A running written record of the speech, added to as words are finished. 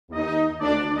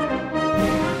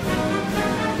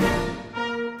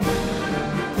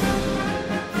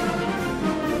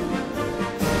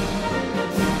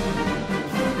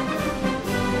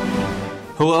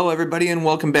Hello, everybody, and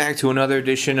welcome back to another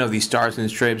edition of the Stars and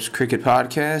Stripes Cricket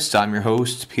Podcast. I'm your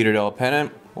host, Peter Della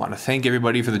Penna. I want to thank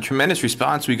everybody for the tremendous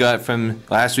response we got from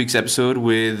last week's episode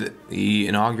with the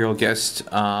inaugural guest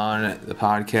on the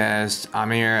podcast,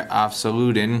 Amir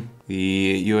Afzaludin, the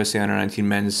USA Under-19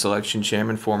 men's selection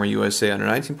chairman, former USA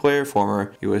Under-19 player,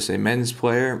 former USA men's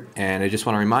player. And I just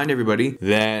want to remind everybody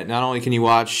that not only can you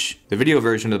watch the video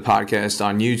version of the podcast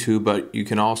on YouTube, but you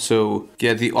can also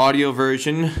get the audio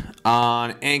version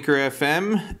on Anchor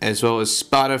FM, as well as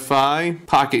Spotify,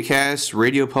 Pocket Casts,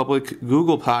 Radio Public,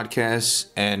 Google Podcasts,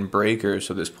 and Breaker.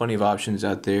 So there's plenty of options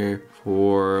out there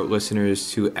for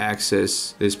listeners to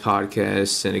access this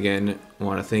podcast. And again, I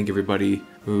want to thank everybody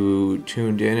who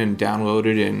tuned in and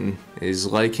downloaded and is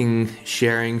liking,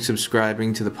 sharing,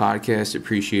 subscribing to the podcast.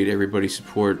 Appreciate everybody's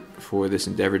support for this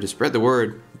endeavor to spread the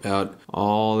word about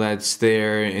all that's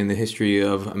there in the history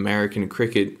of American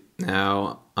cricket.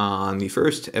 Now, on the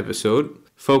first episode,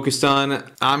 focused on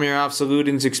Amir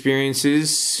Afzaludin's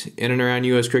experiences in and around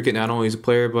U.S. cricket, not only as a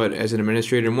player, but as an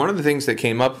administrator. And one of the things that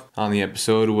came up on the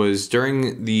episode was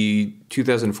during the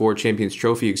 2004 Champions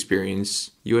Trophy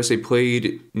experience, USA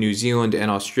played New Zealand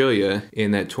and Australia in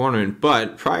that tournament.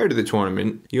 But prior to the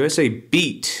tournament, USA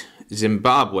beat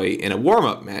Zimbabwe in a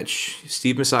warm-up match.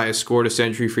 Steve Messiah scored a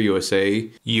century for USA.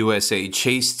 USA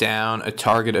chased down a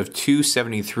target of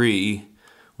 273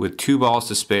 with 2 balls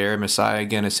to spare. Messiah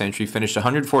again a century, finished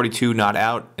 142 not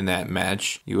out in that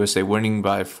match. USA winning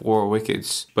by 4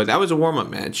 wickets. But that was a warm-up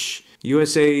match.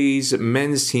 USA's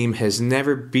men's team has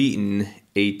never beaten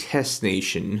a test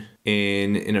nation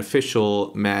in an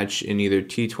official match in either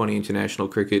T20 international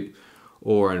cricket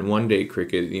or in one-day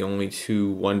cricket. The only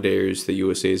 2 one-dayers the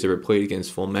USA has ever played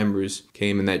against full members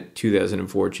came in that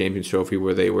 2004 Champions Trophy,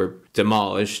 where they were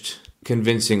demolished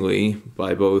convincingly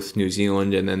by both New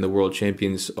Zealand and then the world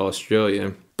champions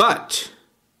Australia. But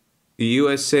the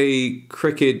USA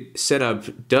cricket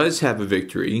setup does have a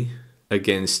victory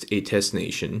against a test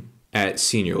nation at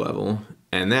senior level,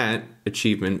 and that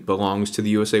achievement belongs to the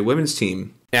USA women's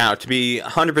team. Now, to be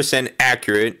 100%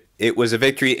 accurate, it was a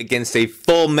victory against a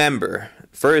full member.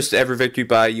 First ever victory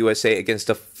by USA against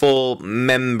a full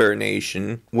member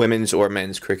nation, women's or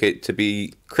men's cricket, to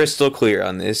be crystal clear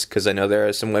on this, because I know there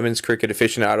are some women's cricket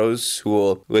aficionados who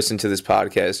will listen to this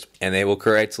podcast, and they will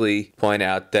correctly point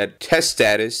out that test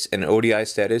status and ODI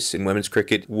status in women's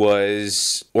cricket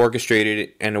was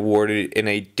orchestrated and awarded in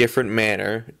a different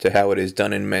manner to how it is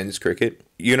done in men's cricket.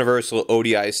 Universal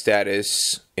ODI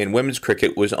status in women's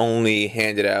cricket was only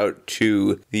handed out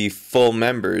to the full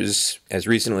members as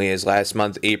recently as last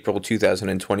month, April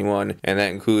 2021, and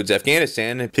that includes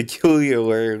Afghanistan.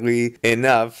 Peculiarly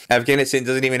enough, Afghanistan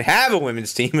doesn't even have a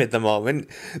women's team at the moment.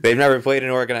 They've never played an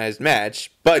organized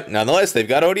match, but nonetheless, they've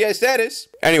got ODI status.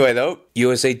 Anyway, though,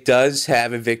 USA does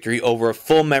have a victory over a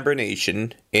full member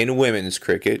nation in women's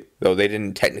cricket, though they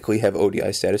didn't technically have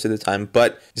ODI status at the time.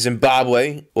 But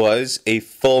Zimbabwe was a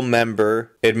full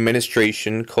member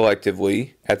administration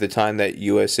collectively at the time that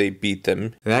USA beat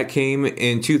them. That came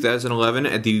in 2011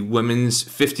 at the women's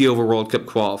 50-over World Cup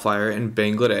Qualifier in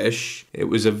Bangladesh. It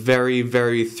was a very,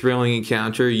 very thrilling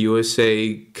encounter.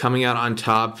 USA coming out on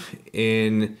top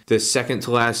in the second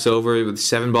to last over with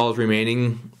 7 balls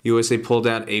remaining. USA pulled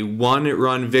out a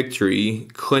 1-run victory,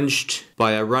 clinched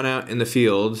by a runout in the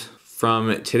field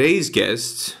from today's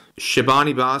guest,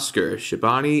 Shebani Bhaskar.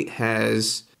 Shebani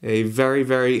has a very,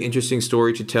 very interesting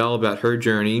story to tell about her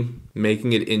journey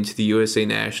making it into the USA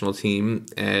national team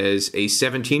as a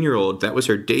 17-year-old. That was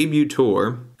her debut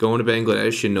tour, going to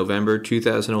Bangladesh in November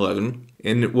 2011.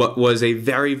 In what was a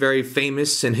very, very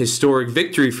famous and historic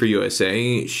victory for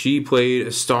USA, she played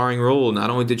a starring role. Not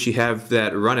only did she have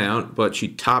that run out, but she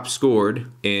top scored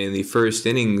in the first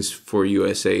innings for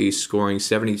USA, scoring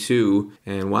 72,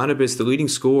 and wound up as the leading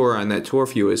scorer on that tour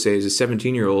for USA as a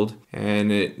 17-year-old.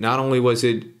 And not only was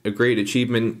it a great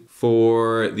achievement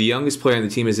for the youngest player on the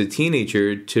team as a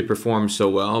teenager to perform so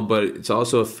well, but it's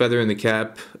also a feather in the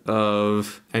cap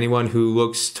of anyone who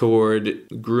looks toward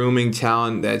grooming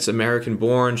talent that's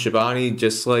American-born. Shebani,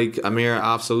 just like Amir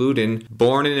Afzaludin,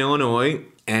 born in Illinois,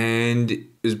 and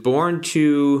was born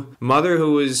to a mother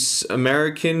who was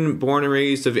American, born and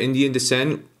raised of Indian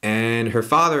descent, and her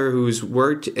father who's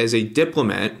worked as a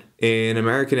diplomat in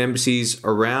American embassies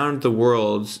around the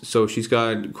world. So she's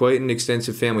got quite an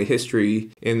extensive family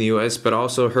history in the U.S., but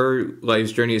also her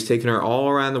life's journey has taken her all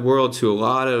around the world to a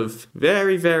lot of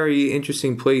very, very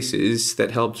interesting places that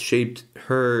helped shape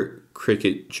her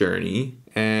cricket journey.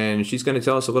 And she's going to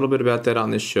tell us a little bit about that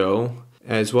on this show,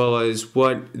 as well as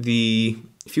what the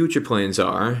future plans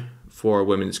are for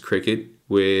women's cricket,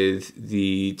 with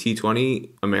the T20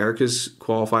 Americas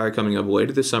qualifier coming up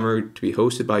later this summer to be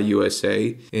hosted by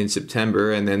USA in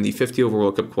September, and then the 50 over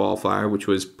World Cup qualifier, which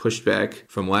was pushed back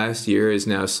from last year, is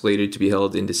now slated to be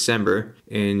held in December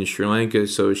in Sri Lanka.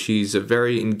 So she's a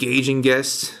very engaging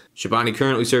guest. Shebani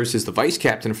currently serves as the vice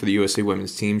captain for the USA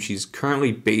women's team. She's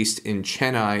currently based in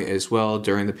Chennai as well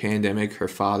during the pandemic. Her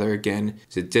father, again,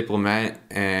 is a diplomat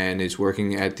and is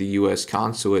working at the U.S.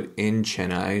 consulate in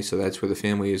Chennai, so that's where the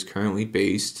family is currently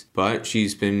based. But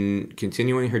she's been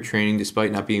continuing her training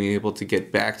despite not being able to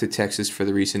get back to Texas for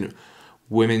the recent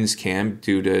women's camp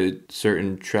due to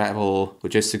certain travel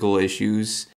logistical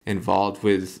issues involved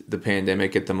with the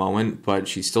pandemic at the moment, but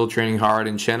she's still training hard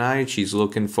in Chennai. She's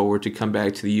looking forward to come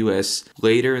back to the U.S.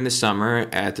 later in the summer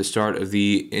at the start of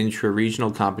the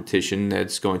intra-regional competition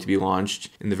that's going to be launched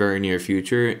in the very near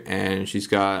future, and she's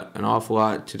got an awful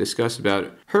lot to discuss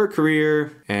about her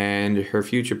career and her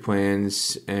future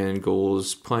plans and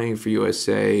goals playing for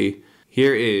USA.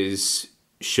 Here is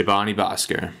Shebani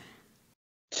Bhaskar.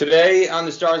 Today on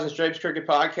the Stars and Stripes Cricket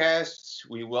Podcast,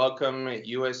 we welcome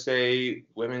USA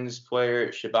women's player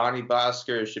Shebani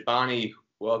Bhaskar. Shebani,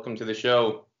 welcome to the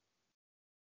show.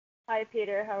 Hi,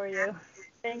 Peter. How are you?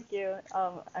 Thank you.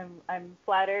 I'm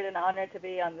flattered and honored to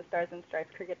be on the Stars and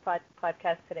Stripes Cricket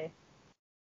Podcast today.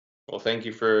 Well, thank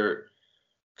you for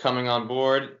coming on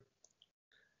board.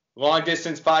 Long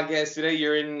distance podcast today.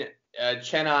 You're in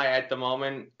Chennai at the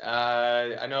moment.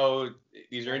 I know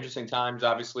these are interesting times.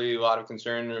 Obviously, a lot of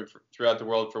concern throughout the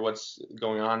world for what's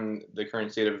going on, the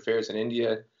current state of affairs in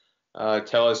India.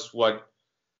 Tell us what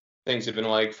things have been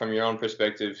like from your own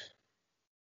perspective.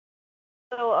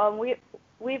 So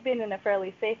we've been in a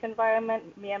fairly safe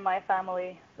environment, me and my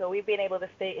family. So we've been able to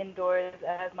stay indoors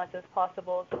as much as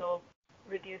possible, so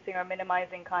reducing or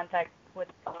minimizing contact with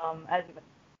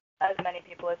as many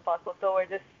people as possible. So we're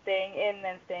just staying in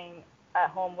and staying at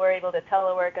home. We're able to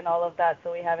telework and all of that,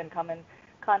 so we haven't come in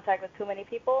contact with too many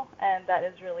people, and that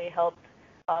has really helped.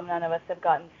 None of us have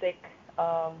gotten sick.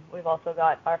 We've also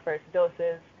got our first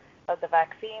doses of the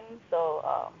vaccine. So,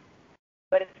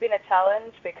 but it's been a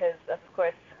challenge because, of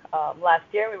course, last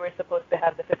year we were supposed to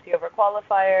have the 50 over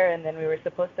qualifier, and then we were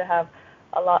supposed to have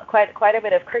quite a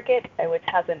bit of cricket, which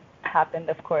hasn't happened,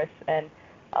 of course, and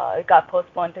it got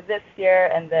postponed to this year,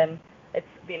 and then it's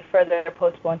been further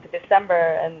postponed to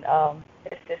December, and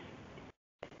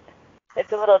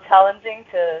it's a little challenging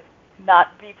to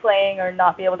not be playing or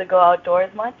not be able to go outdoors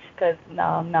much, because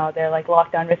now there are like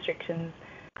lockdown restrictions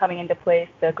coming into place.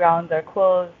 The grounds are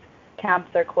closed,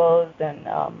 camps are closed, and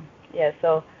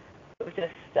so it was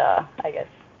just I guess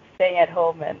staying at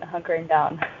home and hunkering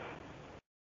down.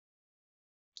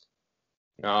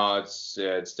 No, it's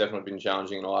definitely been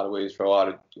challenging in a lot of ways for a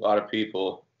lot of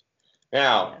people.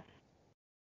 Now,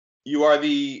 you are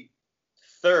the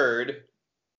third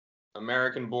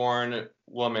American-born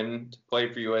woman to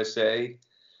play for USA.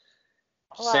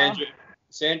 Wow.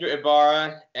 Sandra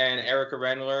Ibarra and Erica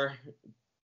Rendler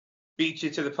beat you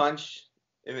to the punch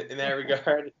in that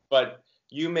regard, but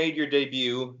you made your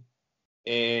debut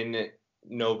in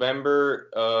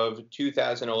November of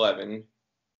 2011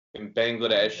 in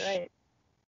Bangladesh. Right.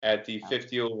 At the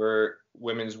 50 over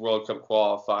Women's World Cup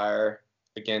Qualifier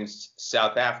against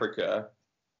South Africa.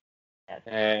 Yes.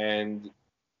 And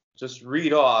just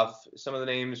read off some of the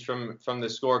names from the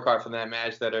scorecard from that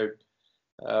match that are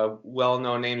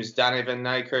well-known names. Dani van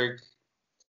Nijkerk,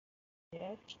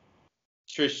 Yes.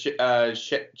 Trish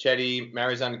Chetty,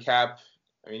 Marizan Kapp.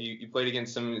 I mean, you played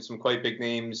against some quite big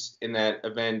names in that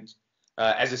event.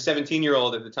 As a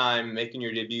 17-year-old at the time, making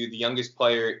your debut, the youngest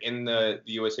player in the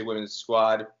USA women's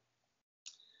squad.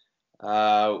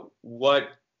 What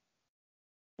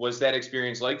was that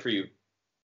experience like for you?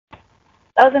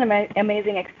 That was an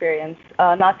amazing experience,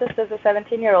 not just as a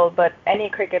 17-year-old, but any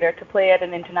cricketer to play at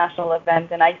an international event,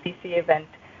 an ICC event,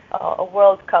 a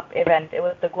World Cup event. It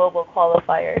was the global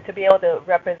qualifier. To be able to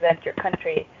represent your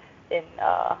country in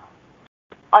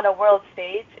on a world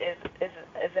stage is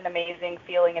an amazing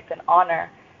feeling. It's an honor,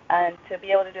 and to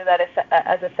be able to do that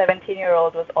as a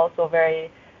 17-year-old was also very.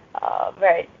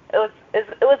 It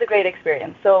was a great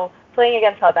experience. So playing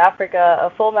against South Africa, a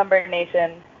full member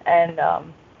nation, and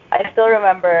I still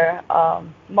remember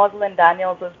Moslin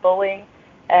Daniels was bowling,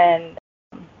 and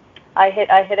I hit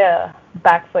a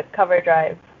back foot cover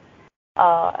drive,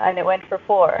 and it went for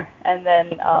 4, and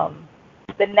then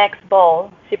the next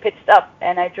ball, she pitched up,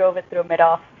 and I drove it through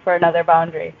mid-off for another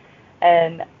boundary.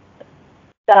 And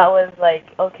that was like,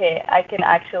 okay, I can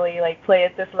actually like play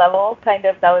at this level. Kind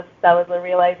of, that was a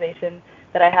realization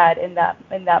that I had in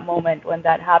that moment when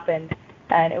that happened.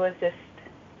 And it was just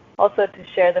also to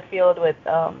share the field with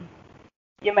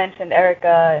you mentioned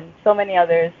Erica and so many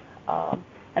others.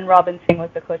 And Robin Singh was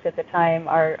the coach at the time.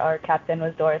 Our captain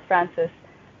was Doris Francis.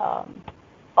 All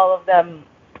of them.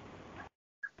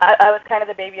 I was kind of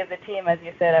the baby of the team, as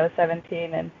you said. I was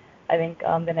 17, and I think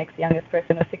the next youngest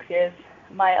person was 6 years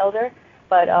my elder.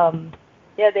 But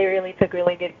yeah, they really took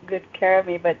really good care of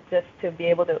me. But just to be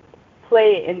able to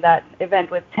play in that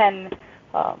event with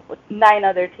 9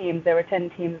 other teams, there were 10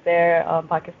 teams there.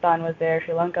 Pakistan was there,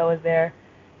 Sri Lanka was there,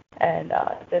 and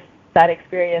just that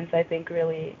experience, I think,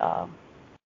 really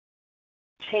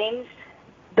changed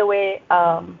the way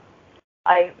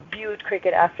I viewed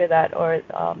cricket after that, or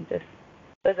just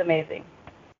it was amazing.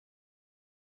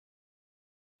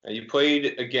 You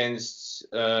played against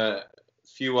a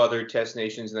few other test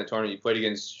nations in the tournament. You played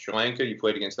against Sri Lanka. You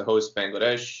played against the host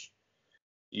Bangladesh.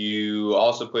 You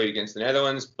also played against the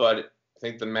Netherlands. But I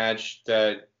think the match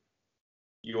that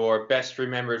you're best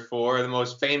remembered for, the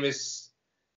most famous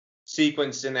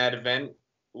sequence in that event,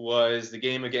 was the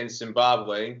game against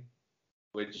Zimbabwe,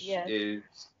 which is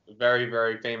a very,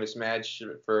 very famous match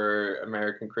for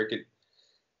American cricket.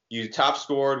 You top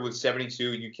scored with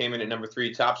 72. You came in at number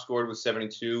 3, top scored with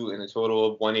 72 in a total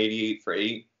of 188 for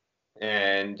 8.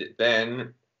 And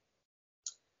then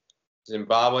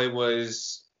Zimbabwe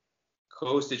was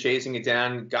close to chasing it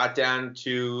down, got down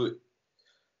to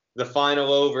the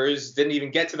final overs, didn't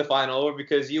even get to the final over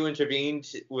because you intervened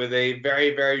with a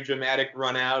very, very dramatic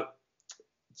run out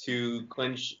to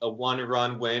clinch a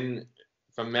 1-run win.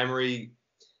 From memory,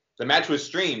 the match was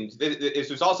streamed. This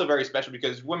was also very special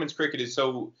because women's cricket is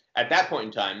so, at that point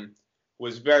in time,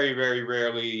 was very, very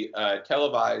rarely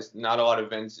televised. Not a lot of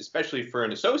events, especially for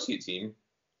an associate team.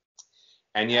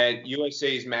 And yet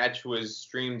USA's match was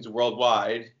streamed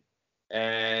worldwide.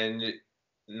 And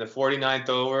in the 49th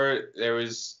over, there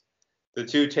was the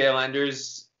 2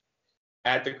 tail-enders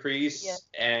at the crease.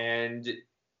 And I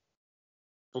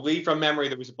believe from memory,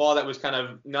 there was a ball that was kind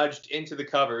of nudged into the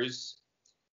covers.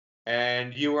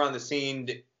 And you were on the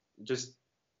scene. Just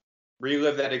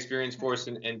relive that experience for us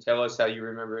and tell us how you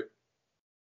remember it.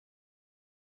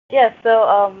 Yeah,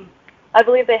 so I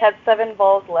believe they had 7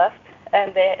 balls left,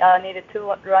 and they needed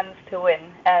 2 runs to win,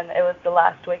 and it was the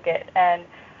last wicket. And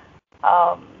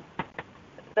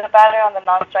the batter on the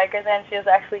non-strikers end, she was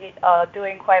actually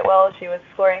doing quite well. She was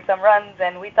scoring some runs,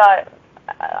 and we thought,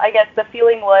 I guess the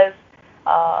feeling was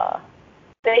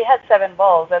they had 7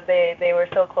 balls, that they were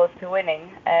so close to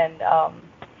winning. And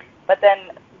but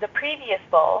then the previous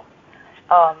ball,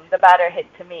 the batter hit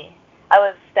to me. I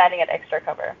was standing at extra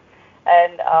cover,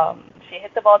 and she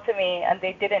hit the ball to me, and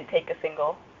they didn't take a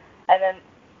single. And then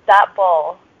that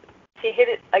ball, she hit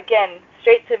it again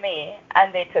straight to me,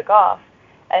 and they took off.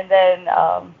 And then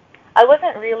I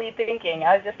wasn't really thinking.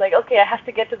 I was just like, okay, I have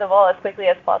to get to the ball as quickly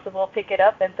as possible, pick it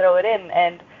up, and throw it in.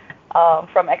 And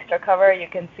from extra cover, you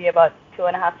can see about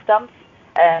 2.5 stumps,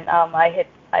 and I hit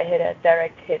a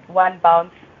direct hit, 1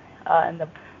 bounce, and the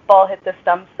ball hit the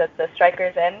stumps at the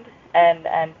striker's end,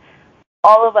 and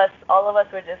all of us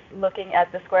were just looking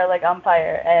at the square leg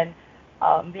umpire, and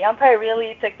the umpire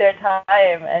really took their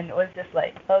time and was just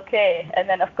like, okay. And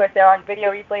then of course there aren't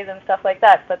video replays and stuff like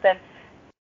that, but then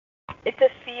it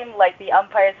just seemed like the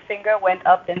umpire's finger went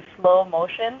up in slow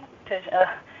motion to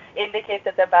indicate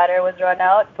that the batter was run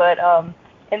out. But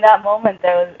in that moment,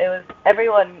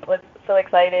 everyone was so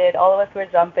excited. All of us were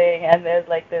jumping, and there's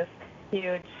like this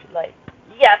huge, like,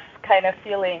 yes kind of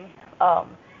feeling.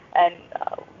 And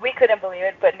we couldn't believe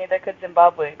it, but neither could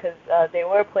Zimbabwe, because they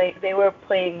were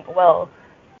playing well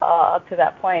up to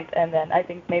that point. And then I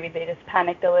think maybe they just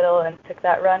panicked a little and took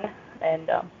that run. And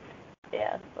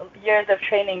yeah, years of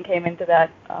training came into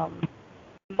that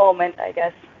moment, I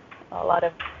guess. A lot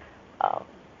of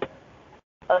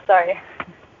oh, sorry.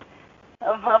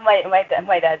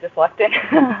 My dad just walked in.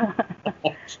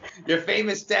 Your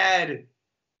famous dad.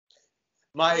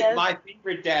 Yes. My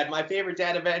favorite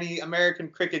dad of any American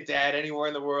cricket dad anywhere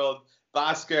in the world,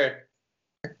 Bhaskar.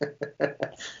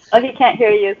 Oh, he can't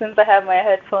hear you since I have my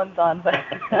headphones on, but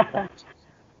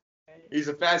He's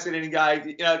a fascinating guy.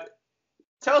 You know,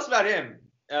 tell us about him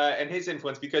and his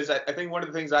influence, because I think one of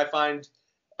the things I find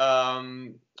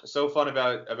so fun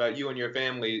about you and your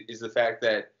family is the fact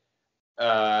that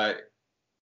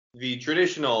the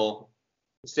traditional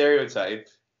stereotype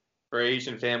for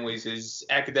Asian families is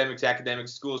academics,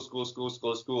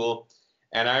 school.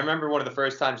 And I remember one of the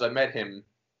first times I met him,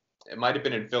 it might have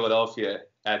been in Philadelphia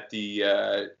at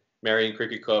the Marion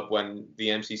Cricket Club when the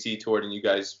MCC toured and you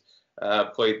guys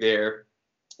played there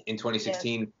in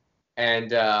 2016. Yes.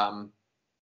 And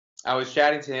I was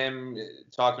chatting to him,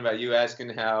 talking about you, asking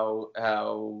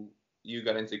how you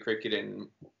got into cricket and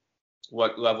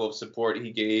what level of support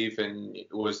he gave, and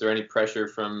was there any pressure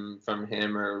from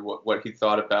him, or what he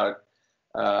thought about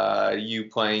you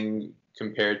playing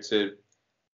compared to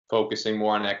focusing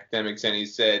more on academics? And he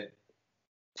said,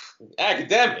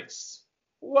 academics?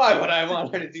 Why would I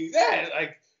want her to do that?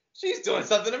 Like, she's doing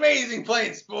something amazing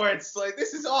playing sports. Like,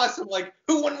 this is awesome. Like,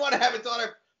 who wouldn't want to have a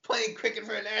daughter playing cricket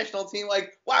for a national team?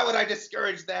 Like, why would I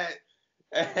discourage that?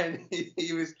 And he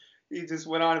just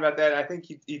went on about that. I think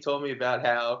he told me about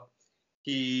how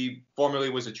he formerly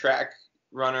was a track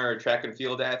runner, a track and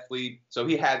field athlete. So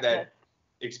he had that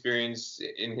experience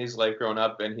in his life growing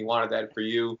up, and he wanted that for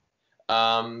you.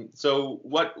 So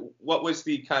what was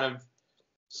the kind of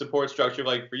support structure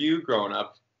like for you growing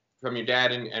up from your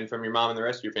dad and from your mom and the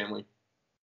rest of your family?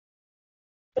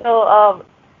 So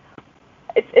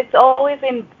it's always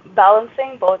been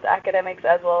balancing both academics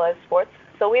as well as sports.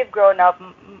 So we've grown up.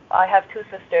 I have two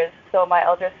sisters. So my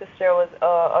elder sister was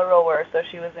a rower, so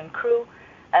she was in crew,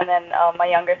 and then my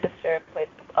younger sister played.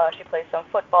 She plays some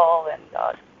football and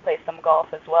plays some golf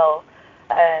as well,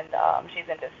 and she's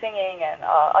into singing and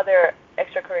other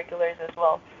extracurriculars as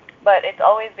well. But it's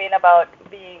always been about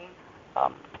being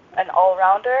an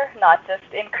all-rounder, not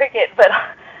just in cricket, but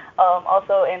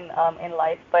also in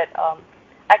life. But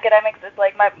academics is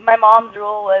like my mom's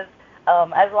rule was,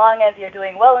 as long as you're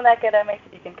doing well in academics,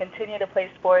 you can continue to play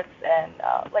sports and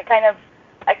like kind of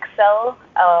excel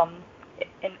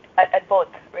at both,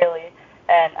 really,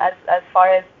 and as far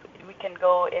as we can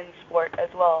go in sport as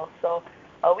well. So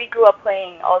we grew up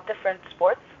playing all different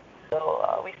sports.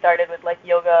 So we started with like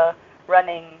yoga,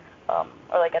 running,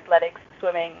 or like athletics,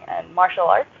 swimming, and martial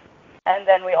arts. And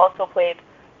then we also played,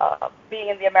 being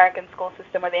in the American school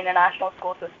system or the international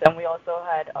school system, we also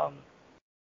had,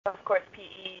 of course,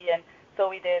 PE. And so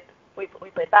we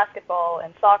played basketball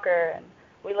and soccer, and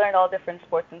we learned all different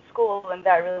sports in school. And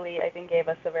that really, I think, gave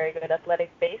us a very good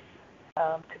athletic base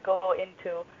to go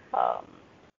into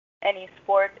any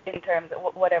sport in terms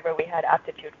of whatever we had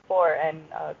aptitude for. And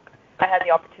I had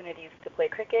the opportunities to play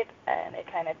cricket, and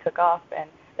it kind of took off. And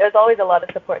there's always a lot of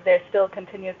support. There still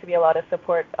continues to be a lot of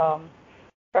support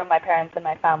from my parents and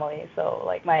my family. So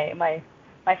like my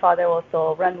father will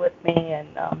still run with me,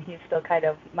 and he's still kind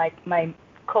of my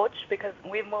coach, because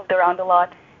we've moved around a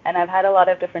lot, and I've had a lot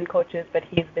of different coaches, but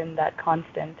he's been that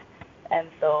constant. And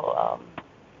so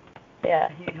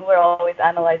we're always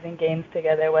analyzing games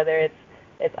together, whether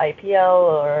it's IPL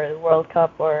or World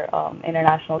Cup or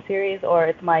international series, or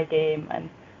it's my game, and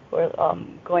we're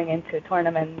going into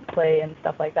tournament play and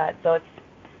stuff like that. So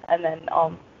and then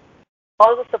all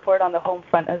the support on the home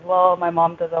front as well. My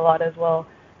mom does a lot as well,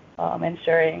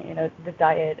 ensuring the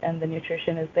diet and the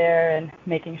nutrition is there, and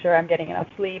making sure I'm getting enough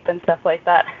sleep and stuff like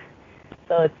that.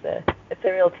 So it's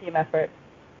a real team effort.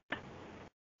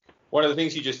 One of the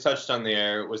things you just touched on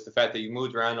there was the fact that you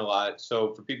moved around a lot.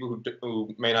 So for people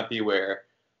who may not be aware,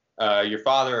 your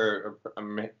father,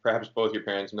 or perhaps both your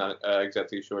parents, I'm not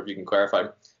exactly sure if you can clarify,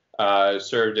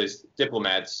 served as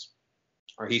diplomats,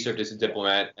 or he served as a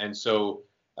diplomat, and so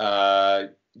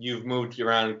you've moved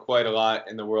around quite a lot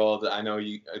in the world. I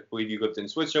believe you lived in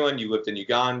Switzerland, you lived in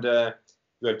Uganda,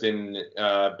 you lived in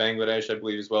Bangladesh, I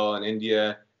believe, as well, in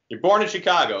India. You're born in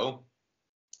Chicago,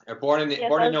 born in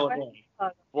Illinois,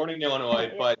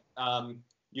 but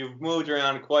you've moved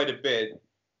around quite a bit,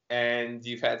 and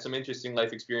you've had some interesting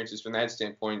life experiences from that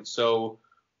standpoint. So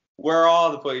where are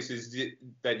all the places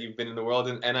that you've been in the world,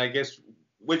 and I guess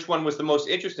which one was the most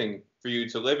interesting for you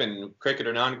to live in, cricket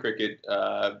or non-cricket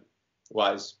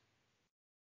wise?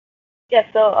 Yes,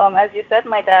 so as you said,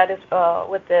 my dad is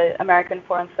with the American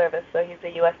Foreign Service, so he's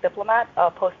a U.S. diplomat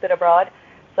posted abroad.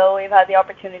 So we've had the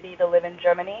opportunity to live in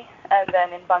Germany and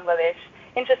then in Bangladesh.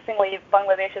 Interestingly,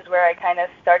 Bangladesh is where I kind of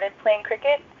started playing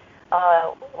cricket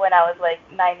when I was like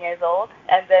 9 years old.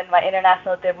 And then my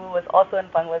international debut was also in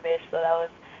Bangladesh, so that was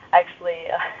actually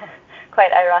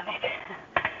quite ironic.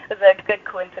 It was a good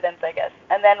coincidence, I guess.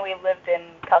 And then we lived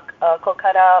in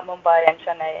Kolkata, Mumbai, and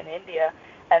Chennai in India,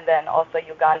 and then also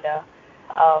Uganda.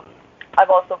 I've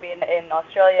also been in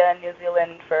Australia and New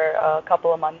Zealand for a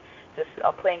couple of months, just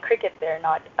playing cricket there,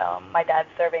 not my dad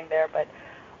serving there. But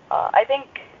I think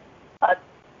a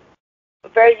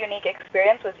very unique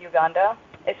experience was Uganda.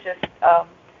 It's just,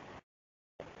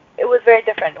 it was very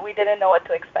different. We didn't know what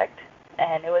to expect,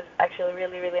 and it was actually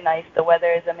really, really nice. The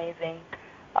weather is amazing,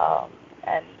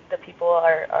 and the people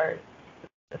are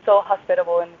so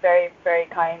hospitable and very, very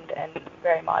kind and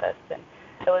very modest. And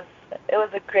it was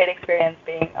a great experience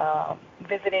being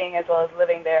visiting as well as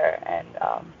living there. And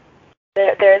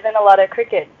there isn't a lot of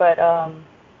cricket, but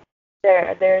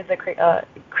there is a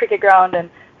cricket ground, and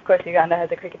of course Uganda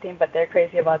has a cricket team, but they're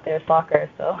crazy about their soccer.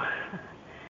 So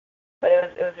but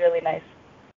it was really nice.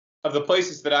 Of the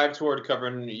places that I've toured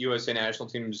covering USA national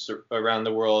teams around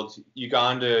the world,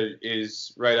 Uganda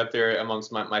is right up there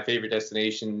amongst my favorite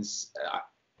destinations.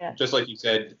 Yeah. Just like you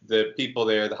said, the people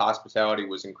there, the hospitality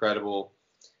was incredible.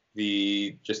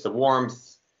 The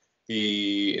warmth,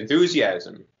 the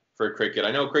enthusiasm for cricket.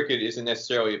 I know cricket isn't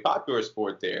necessarily a popular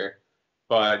sport there,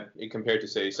 but compared to,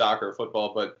 say, soccer or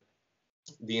football, but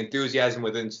the enthusiasm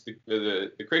within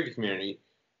the cricket community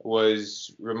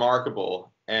was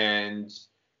remarkable. And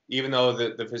even though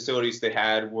the facilities they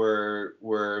had were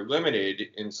limited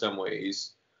in some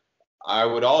ways, I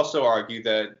would also argue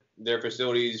that their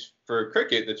facilities for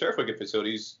cricket, the turf wicket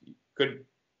facilities, could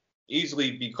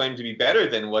easily be claimed to be better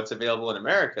than what's available in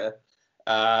America.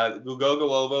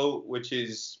 Lugogo, which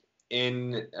is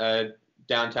in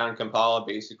downtown Kampala,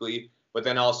 basically, but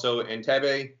then also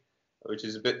Entebbe, which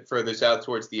is a bit further south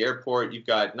towards the airport. You've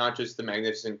got not just the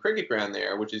magnificent cricket ground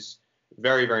there, which is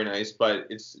very, very nice, but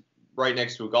it's right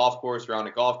next to a golf course, around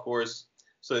a golf course.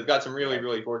 So they've got some really,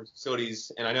 really gorgeous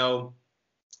facilities. And I know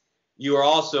you are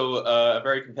also a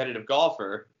very competitive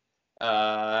golfer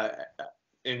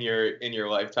in your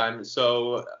lifetime.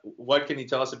 So what can you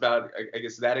tell us about, I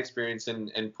guess, that experience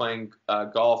and playing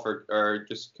golf or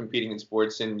just competing in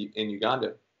sports in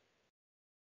Uganda?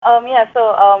 Yeah,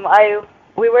 so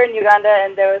we were in Uganda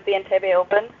and there was the Entebbe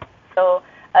Open. So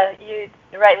you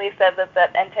rightly said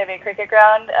that Entebbe cricket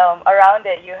ground. Around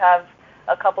it, you have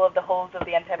a couple of the holes of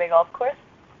the Entebbe golf course,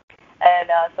 and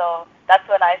so that's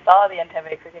when I saw the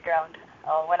Entebbe cricket ground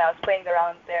when I was playing the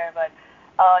rounds there. But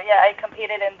yeah, I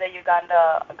competed in the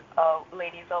Uganda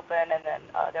Ladies Open, and then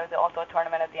there was also a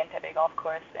tournament at the Entebbe golf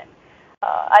course. And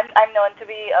I'm known to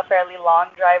be a fairly long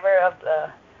driver of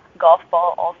the golf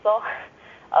ball also.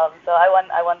 So I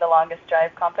won the longest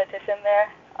drive competition there.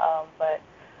 But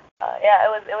yeah,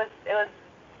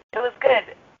 it was good.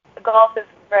 Golf is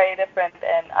very different,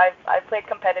 and I've played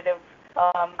competitive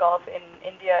golf in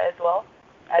India as well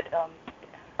at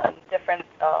different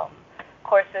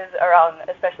courses around,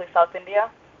 especially South India,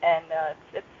 and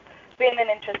it's been an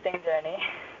interesting journey.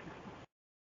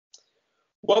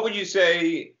 What would you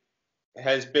say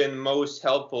has been most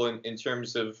helpful in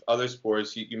terms of other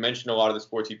sports? You mentioned a lot of the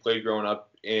sports you played growing up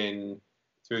in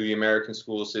through the American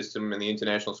school system and the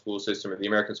international school system, or the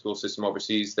American school system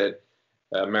overseas, that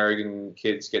American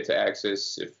kids get to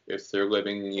access if they're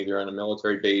living either on a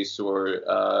military base or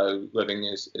living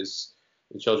as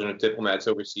the children of diplomats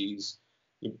overseas.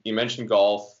 You mentioned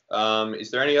golf.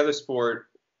 Is there any other sport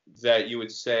that you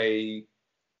would say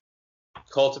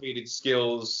cultivated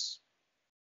skills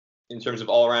in terms of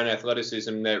all-around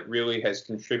athleticism that really has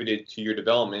contributed to your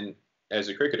development as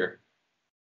a cricketer?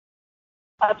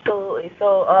 Absolutely.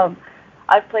 So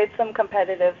I've played some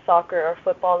competitive soccer or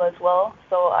football as well.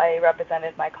 So I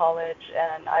represented my college,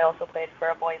 and I also played for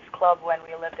a boys' club when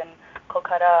we lived in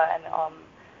Kolkata. And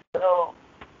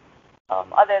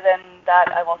other than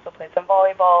that, I've also played some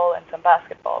volleyball and some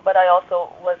basketball. But I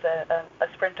also was a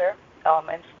sprinter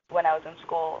when I was in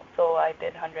school. So I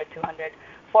did 100, 200,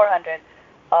 400.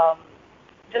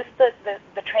 Just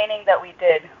the training that we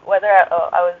did, whether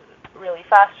I was really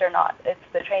fast or not, it's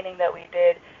the training that we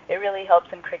did. It really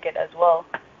helps in cricket as well.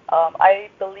 I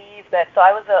believe that. So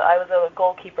I was a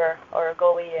goalkeeper or a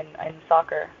goalie in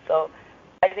soccer. So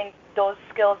I think those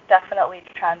skills definitely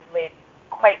translate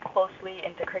quite closely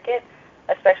into cricket,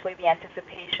 especially the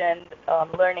anticipation,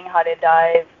 learning how to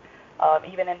dive.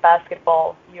 Even in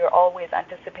basketball, you're always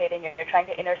anticipating. You're trying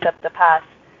to intercept the pass.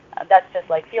 That's just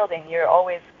like fielding. You're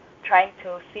always trying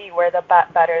to see where the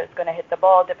batter is going to hit the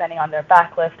ball, depending on their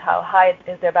backlift. How high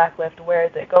is their backlift? Where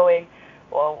is it going?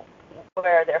 Well,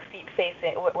 where are their feet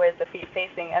facing? Where's the feet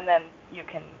facing? And then you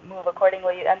can move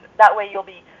accordingly. And that way you'll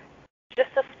be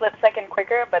just a split second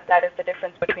quicker, but that is the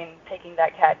difference between taking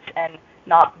that catch and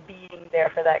not being there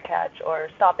for that catch or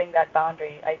stopping that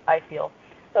boundary, I feel.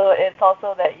 So it's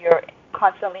also that you're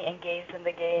constantly engaged in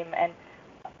the game, and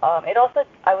it also,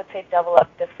 I would say, develops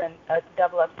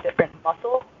different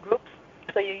muscle groups.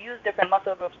 So you use different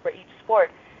muscle groups for each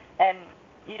sport, and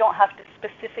you don't have to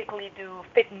specifically do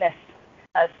fitness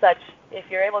as such. If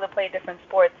you're able to play different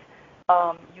sports,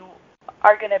 you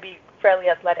are going to be fairly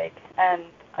athletic, and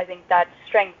I think that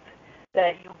strength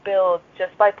that you build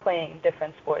just by playing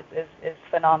different sports is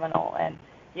phenomenal, and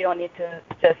you don't need to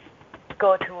just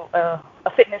go to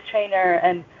a fitness trainer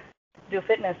and do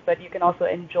fitness, but you can also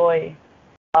enjoy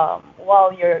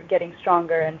while you're getting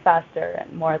stronger and faster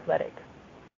and more athletic.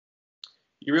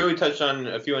 You really touched on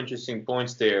a few interesting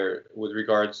points there with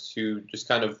regards to just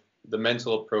kind of the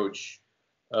mental approach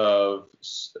of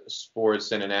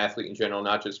sports and an athlete in general,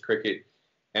 not just cricket.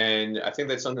 And I think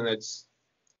that's something that's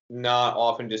not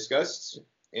often discussed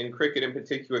in cricket in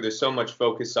particular, there's so much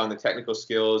focus on the technical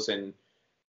skills and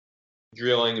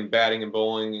drilling and batting and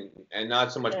bowling, and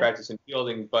not so much practice in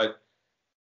fielding, but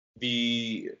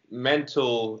the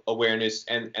mental awareness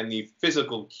and the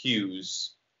physical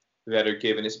cues that are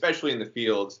given, especially in the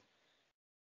field,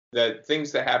 that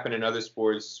things that happen in other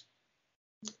sports.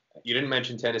 You didn't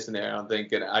mention tennis in there, I don't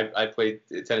think, and I played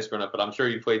tennis growing up, but I'm sure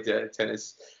you played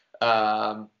tennis.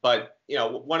 But, you know,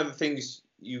 one of the things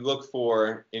you look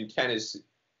for in tennis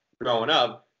growing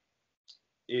up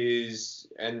is,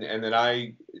 and that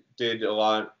I did a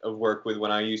lot of work with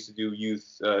when I used to do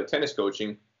youth tennis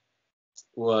coaching,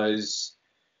 was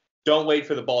don't wait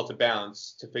for the ball to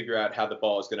bounce to figure out how the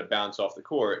ball is going to bounce off the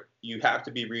court. You have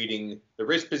to be reading the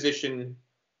wrist position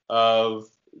of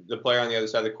the player on the other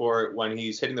side of the court when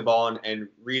he's hitting the ball, and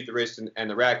read the wrist and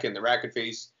the racket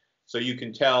face, so you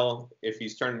can tell if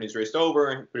he's turning his wrist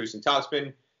over, producing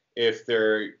topspin, if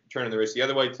they're turning the wrist the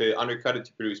other way to undercut it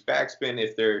to produce backspin,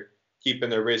 if they're keeping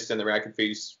their wrist and the racket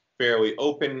face fairly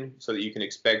open so that you can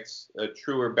expect a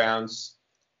truer bounce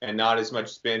and not as much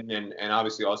spin, and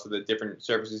obviously also the different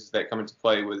surfaces that come into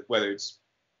play with whether it's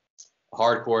a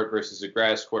hard court versus a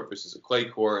grass court versus a clay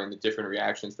court and the different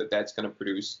reactions that that's going to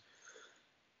produce.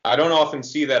 I don't often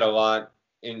see that a lot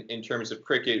in terms of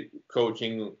cricket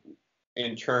coaching,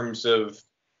 in terms of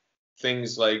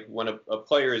things like when a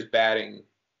player is batting,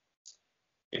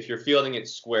 if you're fielding it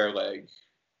square leg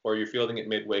or you're fielding it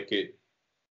mid wicket,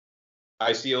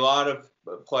 I see a lot of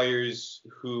players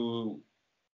who,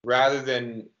 rather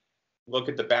than look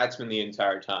at the batsman the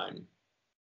entire time,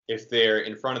 if they're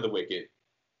in front of the wicket,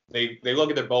 they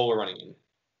look at their bowler running in,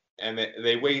 and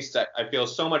they waste, I feel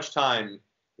so much time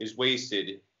is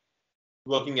wasted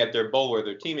looking at their bowler,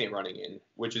 their teammate running in,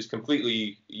 which is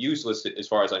completely useless as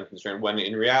far as I'm concerned, when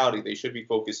in reality they should be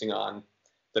focusing on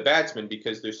the batsman,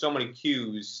 because there's so many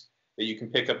cues that you can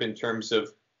pick up in terms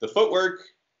of the footwork,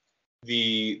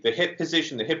 the hip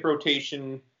position, the hip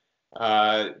rotation,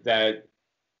 that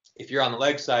if you're on the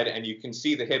leg side and you can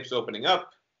see the hips opening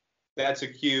up, that's a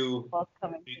cue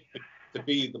to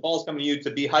be, the ball's coming to you, to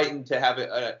be heightened, to have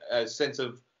a sense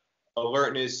of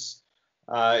alertness.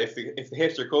 If the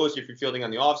hips are closed, if you're fielding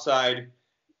on the offside,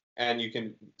 and you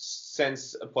can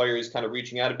sense a player is kind of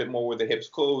reaching out a bit more with the hips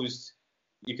closed,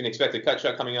 you can expect a cut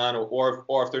shot coming on, or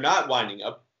if they're not winding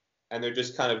up and they're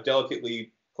just kind of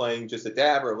delicately playing just a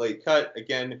dab or a late cut,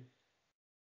 again,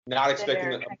 not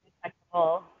expecting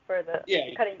for the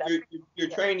cutting back. You're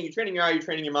training your eye, you're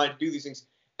training your mind to do these things.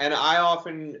 And I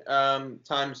often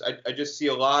times I just see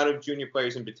a lot of junior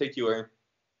players in particular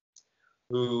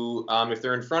who, if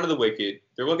they're in front of the wicket,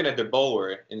 they're looking at their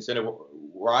bowler instead of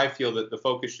where I feel that the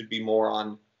focus should be more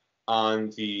on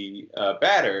the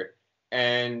batter.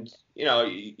 And you know,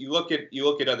 you look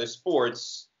at other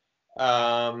sports.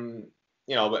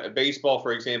 You know, baseball,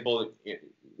 for example,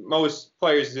 most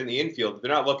players in the infield,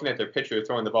 they're not looking at their pitcher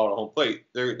throwing the ball to home plate.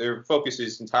 Their focus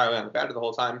is entirely on the batter the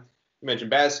whole time. You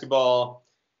mentioned basketball.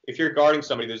 If you're guarding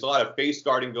somebody, there's a lot of face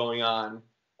guarding going on.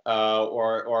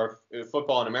 Or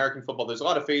football and American football, there's a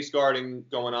lot of face guarding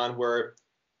going on where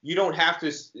you don't have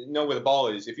to know where the ball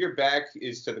is. If your back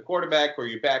is to the quarterback or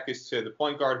your back is to the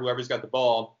point guard, whoever's got the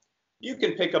ball, you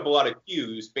can pick up a lot of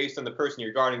cues based on the person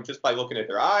you're guarding just by looking at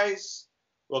their eyes,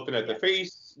 looking at their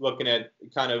face, looking at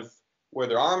kind of where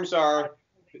their arms are,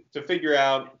 to figure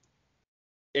out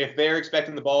if they're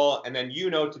expecting the ball, and then you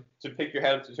know to pick your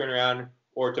head up to turn around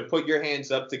or to put your hands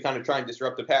up to kind of try and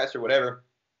disrupt the pass or whatever.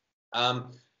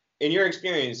 In your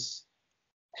experience,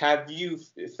 have you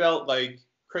felt like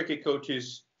cricket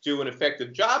coaches do an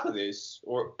effective job of this,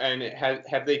 and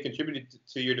have they contributed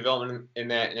to your development in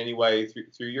that in any way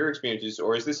through your experiences,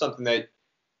 or is this something that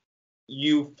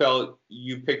you felt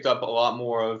you picked up a lot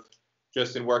more of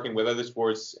just in working with other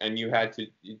sports, and you had to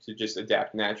just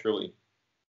adapt naturally?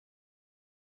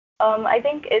 I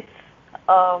think it's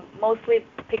mostly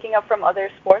picking up from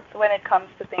other sports when it comes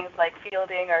to things like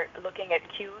fielding or looking at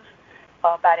cues.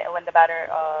 When the batter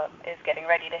is getting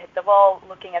ready to hit the ball,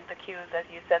 looking at the cues, as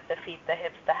you said, the feet, the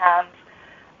hips, the hands,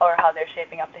 or how they're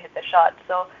shaping up to hit the shot.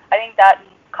 So I think that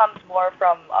comes more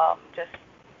from just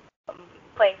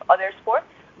playing other sports,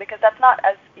 because that's not,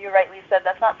 as you rightly said,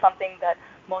 that's not something that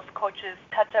most coaches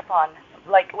touch upon.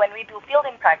 Like when we do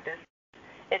fielding practice,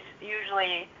 it's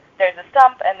usually there's a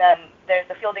stump and then there's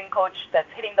a fielding coach that's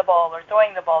hitting the ball or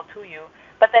throwing the ball to you.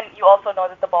 But then you also know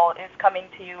that the ball is coming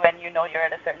to you and you know you're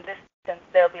at a certain distance.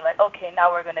 They'll be like, okay,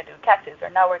 now we're going to do catches,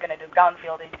 or now we're going to do ground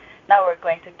fielding. Now we're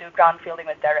going to do ground fielding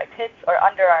with direct hits or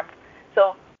underarms.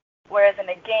 So whereas in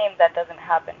a game that doesn't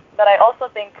happen. But I also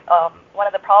think one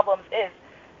of the problems is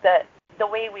that the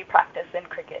way we practice in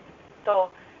cricket. So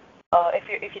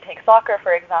if you take soccer,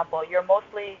 for example, you're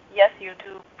mostly, yes, you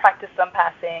do practice some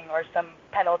passing or some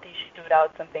penalty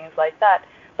shootouts and things like that,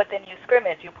 but then you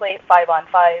scrimmage. You play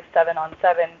 5-on-5,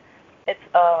 7-on-7. It's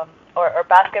or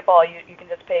basketball. You can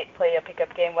just play a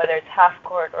pickup game, whether it's half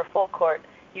court or full court.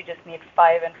 You just need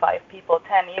 5 and 5 people,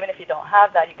 10. Even if you don't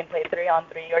have that, you can play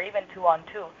 3-on-3 or even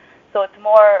 2-on-2. So it's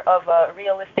more of a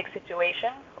realistic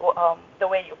situation, the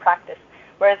way you practice.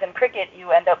 Whereas in cricket,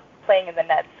 you end up playing in the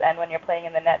nets, and when you're playing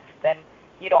in the nets, then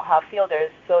you don't have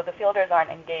fielders, so the fielders aren't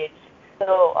engaged.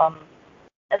 So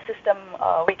a system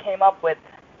we came up with,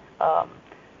 of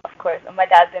course, my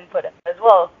dad's input as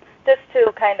well, just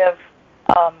to kind of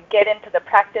get into the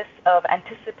practice of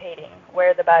anticipating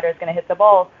where the batter is going to hit the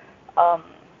ball,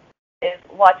 is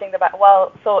watching the bat.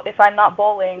 Well, so if I'm not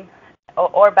bowling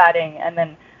or batting, and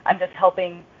then I'm just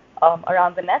helping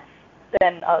around the nets,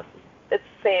 then let's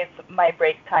say it's my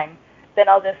break time, then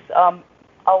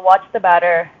I'll watch the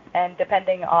batter, and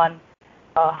depending on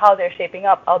how they're shaping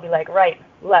up, I'll be like right,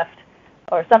 left,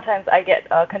 or sometimes I get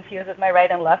confused with my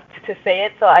right and left to say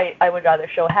it, so I would rather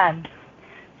show hands.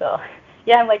 So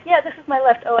yeah, I'm like, yeah, this is my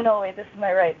left. Oh no, wait, this is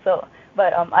my right. So,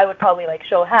 but I would probably like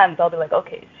show hands. I'll be like,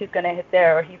 okay, she's gonna hit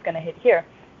there, or he's gonna hit here,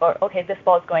 or okay, this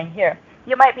ball's going here.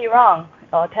 You might be wrong.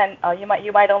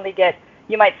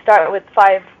 You might start with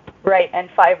 5 right and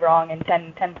 5 wrong and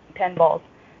 10 balls.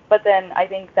 But then I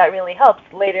think that really helps.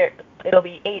 Later, it'll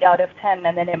be 8 out of 10,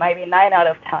 and then it might be 9 out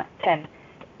of 10.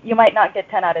 You might not get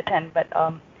 10 out of 10, but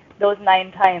those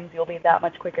 9 times you'll be that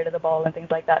much quicker to the ball and things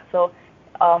like that. So,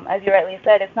 as you rightly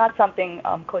said, it's not something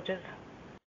coaches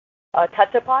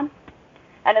touch upon,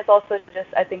 and it's also just,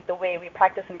 I think, the way we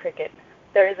practice in cricket.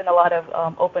 There isn't a lot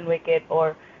of open wicket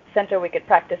or center wicket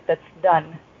practice that's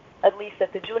done, at least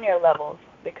at the junior levels,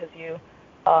 because you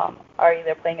are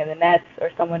either playing in the nets,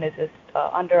 or someone is just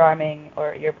underarming,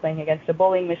 or you're playing against a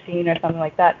bowling machine or something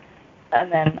like that.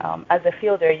 And then as a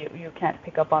fielder, you can't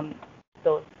pick up on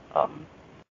those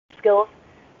skills.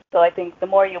 So I think the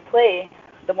more you play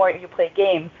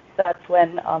games, that's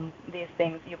when these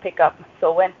things you pick up.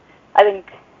 So I think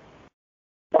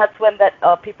that's when that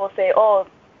people say, oh,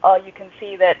 you can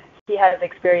see that he has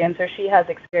experience or she has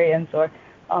experience, or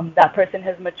that person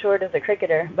has matured as a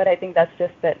cricketer. But I think that's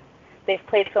just that they've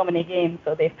played so many games,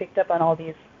 so they've picked up on all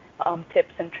these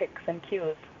tips and tricks and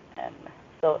cues, and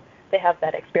so they have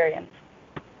that experience.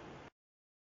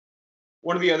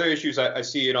 One of the other issues I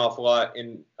see an awful lot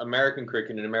in American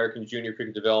cricket and American junior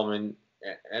cricket development,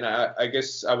 and I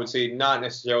guess I would say not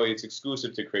necessarily it's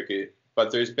exclusive to cricket,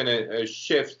 but there's been a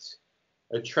shift,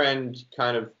 a trend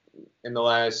kind of in the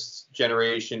last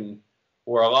generation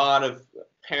where a lot of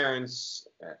parents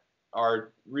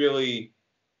are really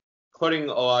putting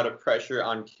a lot of pressure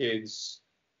on kids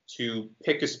to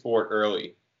pick a sport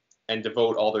early and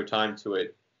devote all their time to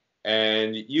it.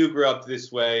 And you grew up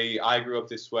this way, I grew up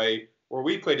this way, where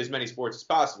we played as many sports as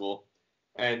possible.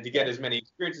 And to get as many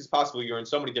experiences as possible, you're in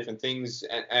so many different things.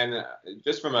 And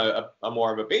just from a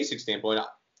more of a basic standpoint,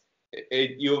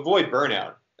 you avoid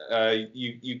burnout.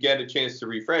 You get a chance to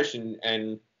refresh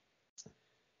and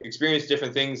experience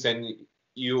different things. And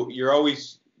you were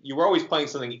always playing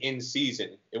something in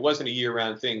season. It wasn't a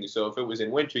year-round thing. So if it was in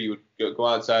winter, you would go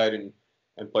outside and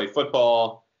play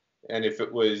football. And if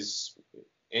it was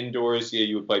indoors,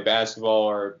 you would play basketball,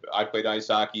 or I played ice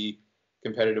hockey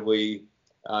competitively.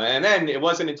 And then it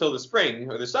wasn't until the spring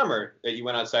or the summer that you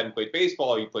went outside and played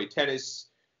baseball, you played tennis,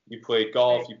 you played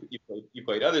golf, you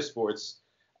played other sports.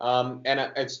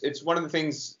 And it's one of the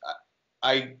things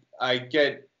I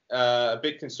get a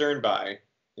bit concerned by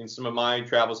in some of my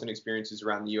travels and experiences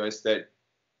around the U.S. that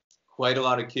quite a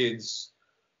lot of kids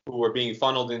who are being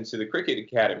funneled into the cricket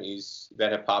academies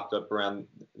that have popped up around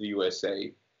the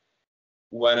USA.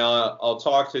 When I'll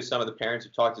talk to some of the parents or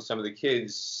talk to some of the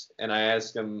kids, and I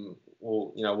ask them,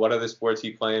 well, what other sports are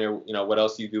you playing, or what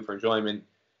else do you do for enjoyment?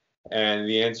 And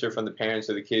the answer from the parents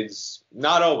or the kids,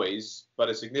 not always, but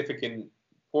a significant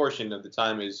portion of the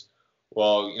time is,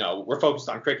 well, we're focused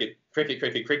on cricket.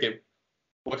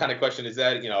 What kind of question is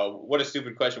that? What a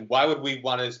stupid question. Why would we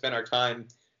want to spend our time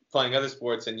playing other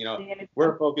sports? And,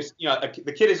 we're focused,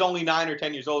 the kid is only 9 or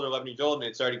 10 years old or 11 years old, and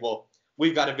it's already, well,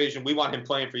 we've got a vision. We want him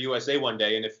playing for USA one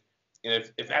day. And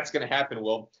if that's going to happen,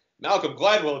 well, Malcolm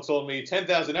Gladwell told me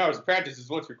 10,000 hours of practice is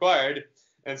what's required.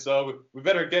 And so we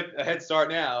better get a head start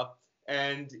now.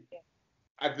 And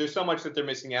there's so much that they're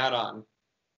missing out on,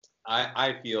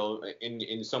 I feel,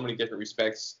 in so many different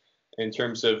respects, in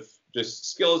terms of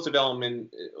just skills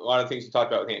development, a lot of things you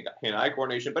talked about with hand-eye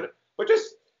coordination, but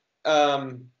just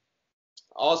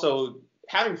also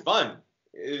having fun.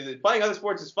 Playing other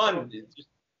sports is fun. It's just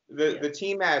the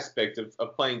team aspect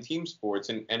of playing team sports.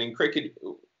 And in cricket,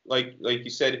 like you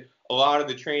said, a lot of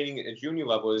the training at junior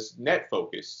level is net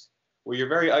focused, where you're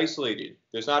very isolated.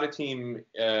 There's not a team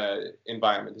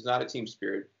environment. There's not a team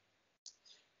spirit.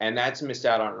 And that's missed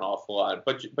out on an awful lot.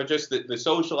 But just the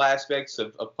social aspects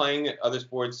of playing other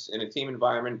sports in a team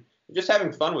environment, just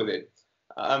having fun with it.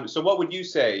 So what would you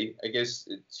say, I guess,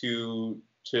 to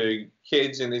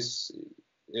kids in this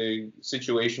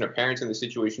situation, or parents in this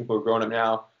situation who are growing up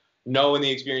now, knowing the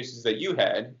experiences that you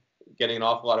had, getting an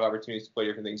awful lot of opportunities to play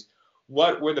different things?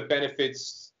 What were the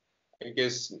benefits, I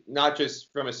guess, not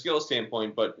just from a skill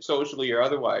standpoint, but socially or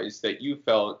otherwise, that you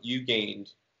felt you gained,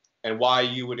 and why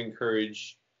you would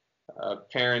encourage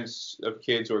parents of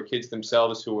kids or kids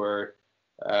themselves who are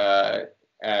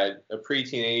at a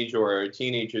preteen age or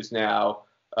teenagers now,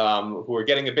 who are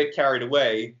getting a bit carried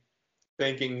away,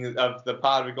 thinking of the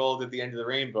pot of gold at the end of the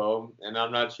rainbow, and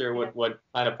I'm not sure what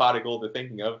kind of pot of gold they're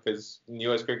thinking of, because in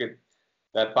U.S. cricket,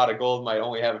 that pot of gold might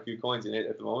only have a few coins in it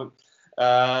at the moment.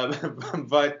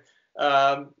 But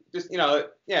just,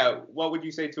 what would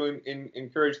you say to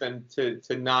encourage them to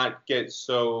not get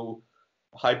so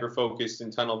hyper-focused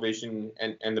and tunnel vision,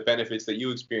 and the benefits that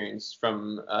you experience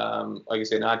from, like I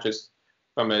said, not just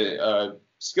from a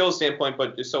skill standpoint,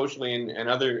 but just socially and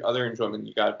other enjoyment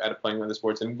you got out of playing other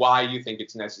sports, and why you think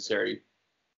it's necessary?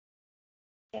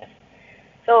 Yes.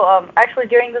 So actually,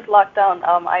 during this lockdown,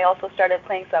 I also started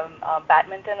playing some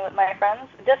badminton with my friends,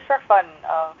 just for fun.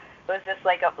 It was just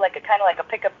like a kind of like a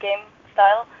pickup game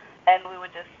style, and we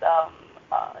would just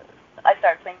I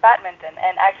started playing badminton,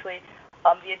 and actually,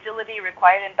 the agility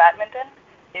required in badminton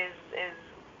is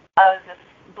I was just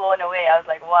blown away. I was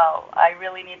like, wow, I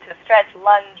really need to stretch,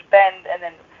 lunge, bend, and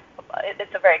then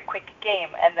it's a very quick game,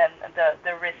 and then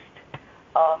the wrist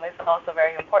is also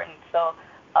very important. So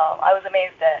I was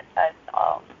amazed at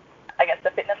I guess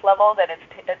the fitness level that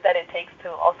it takes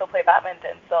to also play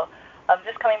badminton. So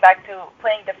just coming back to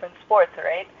playing different sports,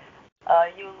 right?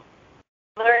 You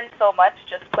learn so much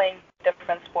just playing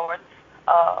different sports.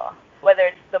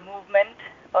 Whether it's the movement,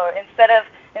 or instead of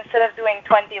doing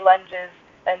 20 lunges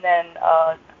and then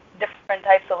different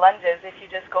types of lunges, if you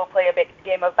just go play a big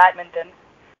game of badminton,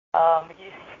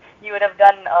 you would have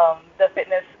done the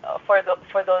fitness for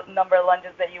the number of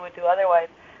lunges that you would do otherwise.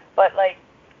 But like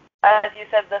as you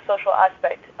said, the social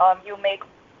aspect, you make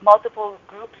multiple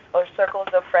groups or circles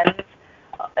of friends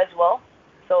as well.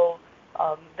 So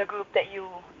the group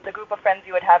of friends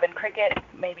you would have in cricket,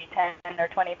 maybe 10 or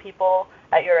 20 people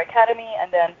at your academy,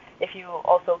 and then if you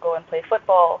also go and play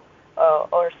football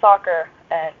or soccer,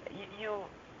 and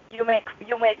you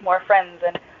make more friends,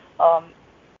 and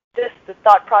just the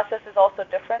thought process is also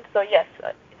different. So yes,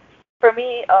 for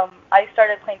me, I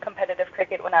started playing competitive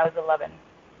cricket when I was 11,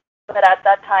 but at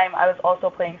that time I was also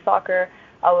playing soccer.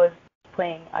 I was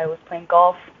playing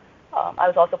golf. I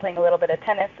was also playing a little bit of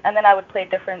tennis, and then I would play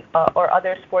different or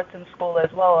other sports in school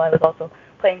as well. I was also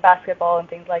playing basketball and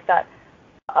things like that.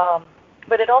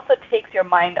 But it also takes your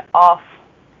mind off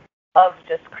of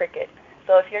just cricket.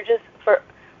 So if you're just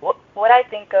what I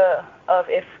think of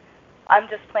if I'm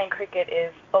just playing cricket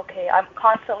is, okay, I'm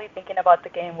constantly thinking about the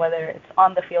game, whether it's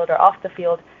on the field or off the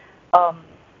field.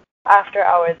 After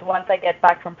hours, once I get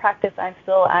back from practice, I'm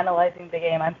still analyzing the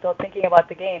game. I'm still thinking about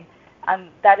the game. And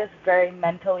that is very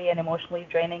mentally and emotionally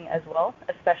draining as well,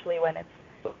 especially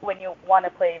when you want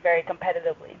to play very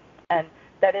competitively. And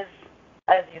that is,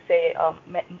 as you say,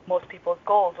 most people's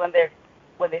goals when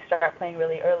they start playing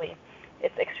really early.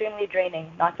 It's extremely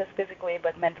draining, not just physically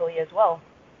but mentally as well.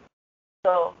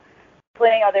 So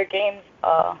playing other games,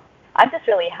 I'm just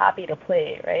really happy to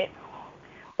play, right?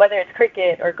 Whether it's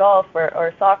cricket or golf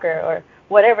or soccer or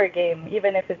whatever game,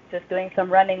 even if it's just doing some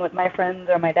running with my friends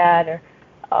or my dad,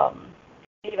 or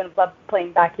even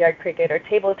playing backyard cricket or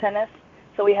table tennis.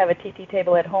 So we have a TT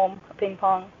table at home, ping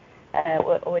pong,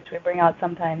 which we bring out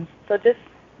sometimes. So just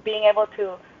being able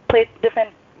to play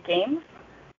different games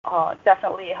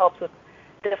definitely helps with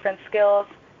different skills.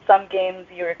 Some games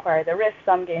you require the wrist,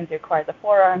 some games you require the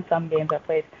forearm, some games are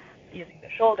played using the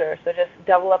shoulder. So just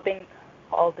developing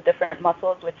all the different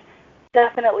muscles, which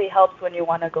definitely helps when you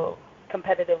want to go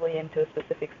competitively into a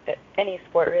specific any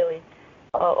sport really.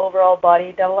 Overall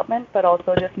body development, but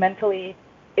also just mentally,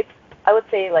 it's, I would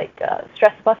say, like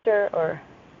stress buster or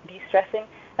de-stressing,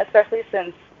 especially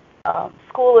since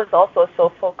school is also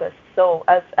so focused. So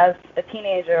as a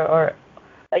teenager or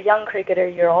a young cricketer,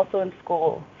 you're also in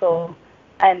school. So,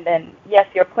 and then yes,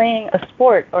 you're playing a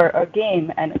sport or a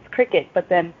game, and it's cricket, but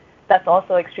then that's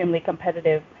also extremely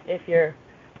competitive if you're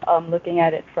looking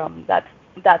at it from that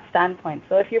standpoint.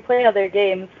 So if you play other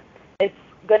games, it's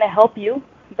going to help you,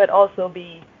 but also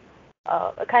be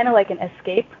kind of like an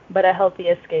escape, but a healthy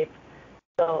escape.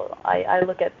 So I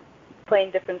look at playing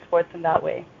different sports in that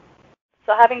way.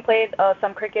 So having played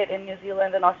some cricket in New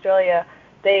Zealand and Australia,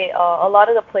 a lot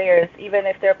of the players, even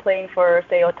if they're playing for,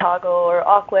 say, Otago or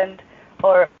Auckland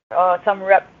or some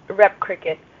rep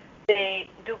cricket, they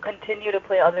do continue to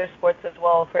play other sports as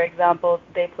well. For example,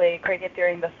 they play cricket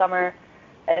during the summer,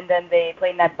 and then they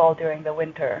play netball during the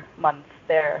winter months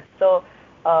there. So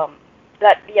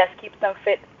that, yes, keeps them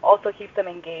fit, also keeps them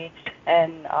engaged,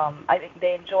 and I think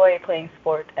they enjoy playing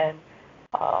sport. And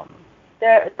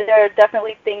there are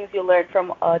definitely things you learn from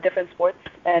different sports,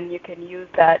 and you can use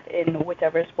that in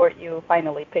whichever sport you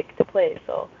finally pick to play.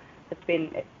 So it's been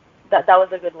that was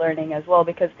a good learning as well,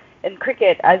 because in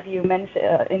cricket, as you mentioned,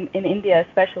 in India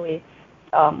especially,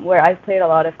 where I've played a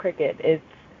lot of cricket,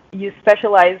 it's you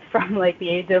specialize from like the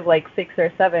age of like 6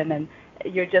 or 7, and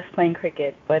you're just playing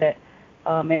cricket. But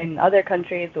in other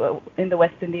countries, in the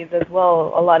West Indies as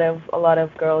well, a lot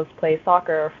of girls play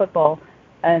soccer or football,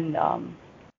 and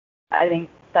I think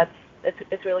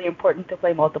it's really important to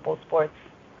play multiple sports,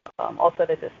 also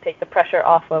to just take the pressure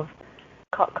off of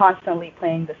constantly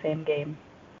playing the same game.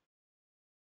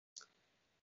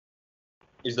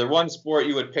 Is there one sport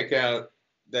you would pick out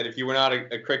that if you were not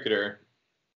a cricketer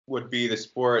would be the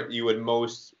sport you would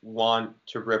most want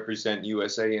to represent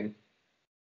USA in?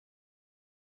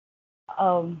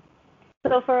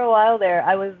 So for a while there,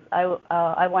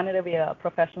 I wanted to be a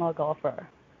professional golfer.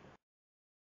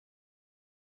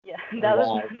 Yeah, that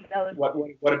was.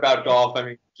 What about golf? I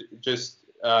mean, just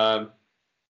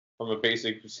from a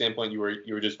basic standpoint, you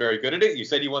were just very good at it. You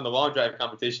said you won the long drive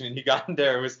competition and you got in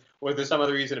there. Was there some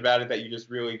other reason about it that you just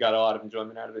really got a lot of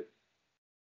enjoyment out of it?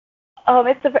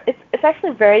 It's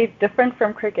actually very different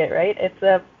from cricket, right?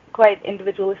 It's quite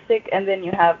individualistic, and then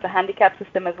you have the handicap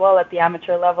system as well at the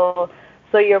amateur level.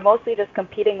 So you're mostly just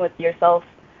competing with yourself.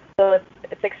 So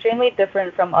it's extremely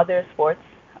different from other sports,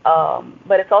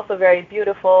 but it's also very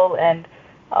beautiful, and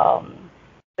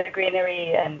the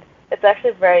greenery, and it's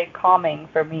actually very calming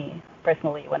for me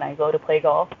personally when I go to play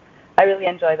golf. I really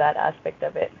enjoy that aspect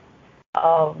of it.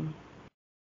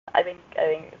 I think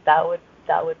that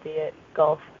would be it.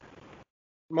 Golf.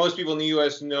 Most people in the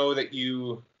U.S. know that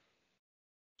you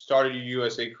started your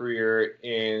USA career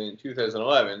in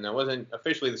 2011. That wasn't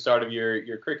officially the start of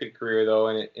your cricket career, though,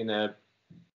 in a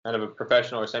kind of a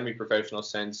professional or semi-professional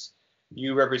sense.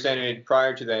 You represented,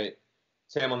 prior to that,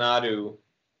 Tamil Nadu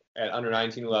at under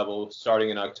 19 level, starting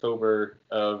in October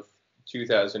of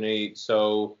 2008.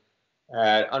 So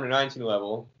at under 19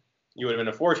 level, you would have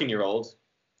been a 14-year-old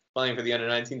playing for the under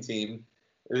 19 team.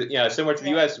 Yeah, similar to the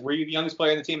U.S. Were you the youngest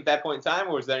player on the team at that point in time,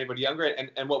 or was there anybody younger?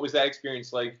 And what was that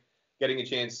experience like, getting a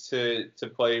chance to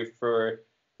play for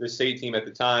the state team at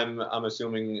the time? I'm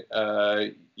assuming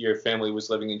your family was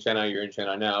living in Chennai. You're in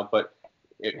Chennai now, but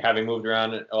having moved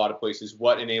around a lot of places,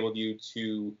 what enabled you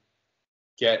to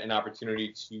get an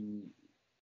opportunity to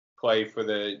play for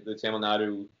the Tamil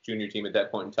Nadu junior team at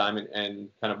that point in time, and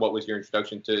kind of what was your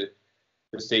introduction to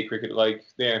the state cricket like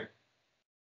there?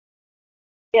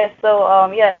 Yes, so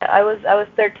I was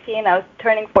 13. I was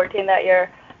turning 14 that year,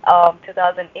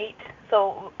 2008.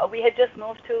 So we had just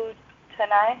moved to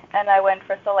Chennai, and I went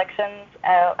for selections,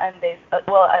 and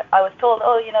I was told,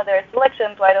 there are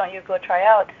selections, why don't you go try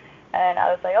out? And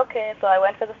I was like, okay. So I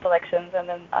went for the selections, and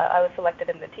then I was selected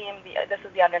in the team. This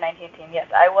is the under 19 team. Yes,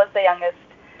 I was the youngest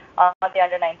on the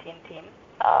under 19 team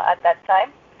at that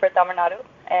time for Tamil Nadu,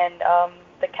 and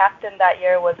the captain that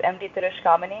year was MD Tirush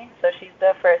Kamini. So she's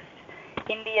the first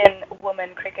Indian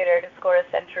woman cricketer to score a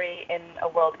century in a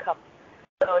World Cup.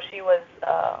 So she was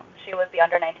the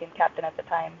under 19 captain at the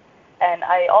time, and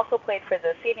I also played for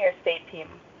the senior state team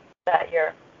that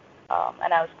year,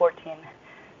 and I was 14.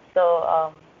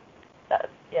 So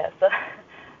so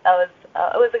that was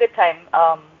it was a good time.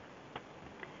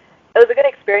 It was a good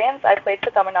experience. I played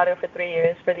for Tamil Nadu for 3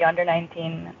 years for the under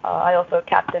 19. I also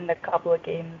captained a couple of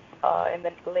games in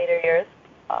the later years.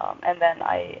 And then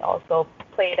I also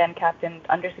played and captained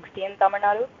under 16 Tamil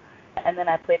Nadu, and then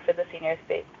I played for the senior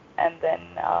state. And then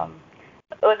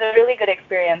it was a really good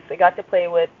experience. I got to play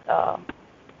with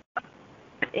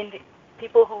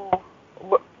people who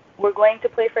were going to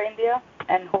play for India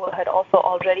and who had also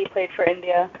already played for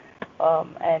India,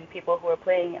 and people who were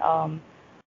playing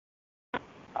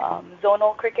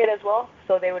zonal cricket as well.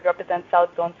 So they would represent South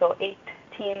Zone. So 6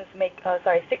 teams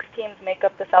make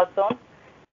up the South Zone.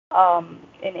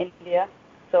 In India.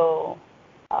 So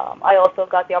I also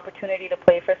got the opportunity to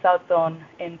play for South Zone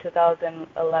in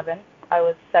 2011. I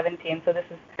was 17, so this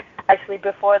is actually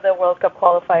before the World Cup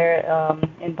Qualifier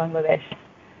in Bangladesh.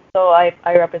 So I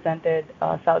represented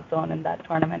South Zone in that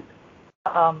tournament.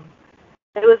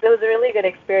 It was a really good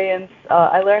experience.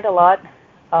 I learned a lot.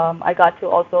 I got to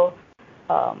also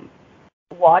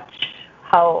watch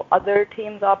how other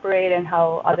teams operate and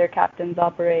how other captains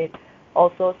operate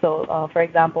also. So, for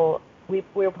example, we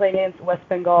were playing against West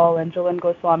Bengal, and Julian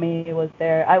Goswami was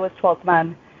there. I was 12th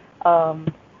man.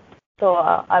 So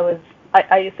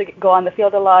I used to go on the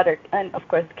field a lot, and of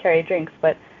course carry drinks.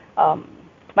 But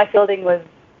my fielding was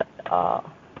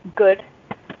good,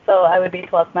 so I would be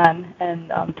 12th man.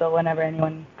 And so whenever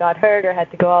anyone got hurt or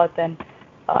had to go out, then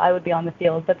I would be on the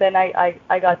field. But then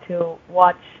I got to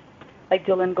watch like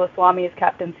Julian Goswami's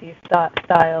captaincy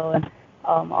style and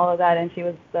all of that, and she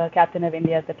was the captain of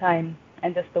India at the time,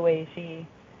 and just the way she.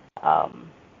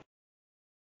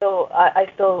 So I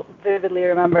still vividly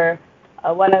remember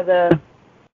one of the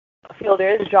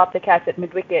fielders dropped the catch at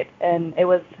mid-wicket, and it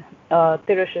was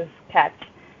Tirush's catch.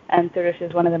 And Tirush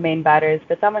is one of the main batters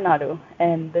for Tamil Nadu,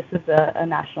 and this is a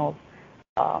national.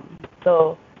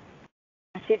 So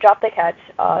she dropped the catch.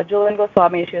 Julian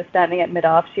Goswami, she was standing at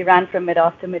mid-off. She ran from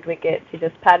mid-off to mid-wicket. She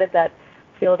just patted that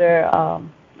fielder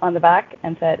on the back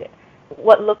and said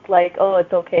what looked like, oh,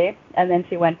 it's okay. And then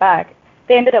she went back.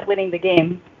 They ended up winning the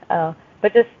game.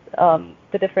 But just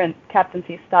the different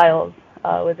captaincy styles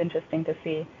was interesting to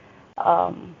see,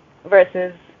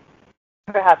 versus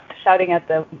perhaps shouting at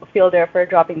the fielder for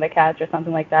dropping the catch or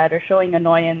something like that, or showing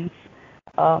annoyance,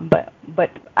 but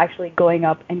actually going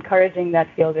up, encouraging that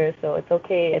fielder, so it's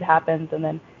okay, it happens, and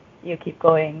then you keep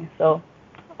going. So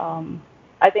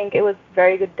I think it was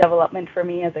very good development for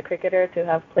me as a cricketer to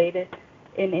have played it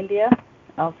in India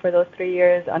for those 3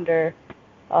 years under.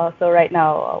 So right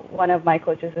now, one of my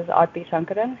coaches is Aarti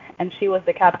Shankaran, and she was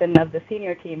the captain of the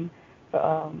senior team,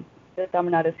 the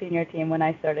Tamil Nadu senior team when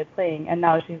I started playing, and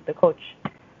now she's the coach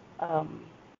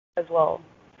as well.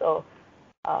 So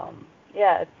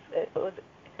yeah, it was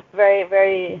very,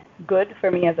 very good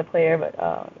for me as a player,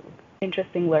 but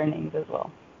interesting learnings as well.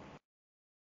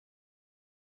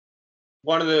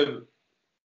 One of the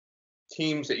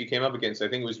teams that you came up against, I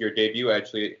think it was your debut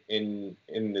actually in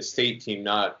the state team,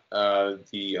 not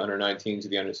the under-19s or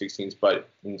the under-16s, but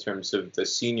in terms of the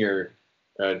senior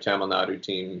Tamil Nadu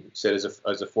team. You said as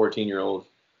a 14-year-old,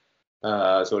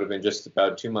 so it would have been just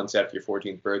about 2 months after your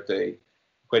 14th birthday,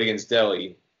 played against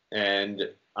Delhi, and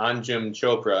Anjum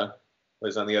Chopra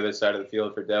was on the other side of the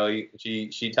field for Delhi.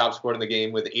 She top scored in the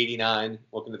game with 89.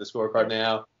 Looking at the scorecard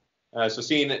now, so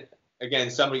seeing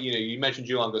again somebody, you mentioned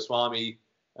Julian Goswami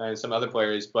and some other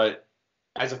players, but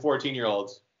as a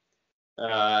 14-year-old,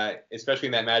 especially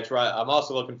in that match, I'm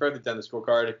also looking further down the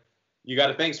scorecard. You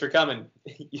got a thanks for coming.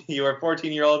 You were a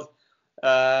 14-year-old,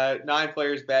 9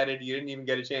 players batted. You didn't even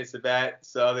get a chance to bat,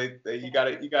 so you got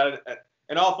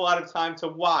an awful lot of time to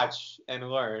watch and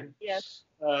learn. Yes.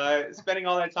 Spending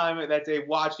all that time that day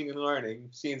watching and learning,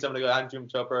 seeing somebody like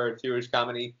Anjum Chopra or Tirush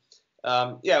Kamini.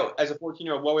 As a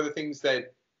 14-year-old, what were the things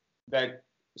that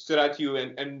stood out to you,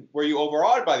 and were you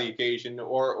overawed by the occasion,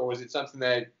 or was it something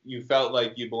that you felt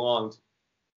like you belonged?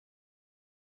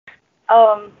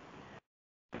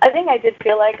 I think I did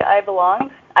feel like I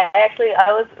belonged. I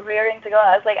was rearing to go.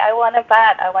 I was like, I want to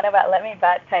bat, let me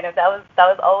bat, kind of. That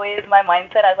was always my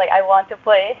mindset. I was like, I want to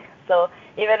play. So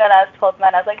even when I was 12th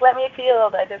man, I was like, let me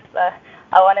field.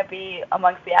 I want to be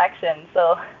amongst the action.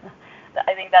 So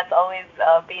I think that's always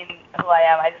been who I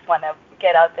am. I just want to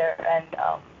get out there and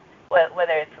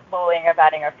whether it's bowling or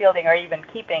batting or fielding or even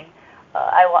keeping,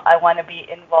 I want to be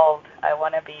involved. I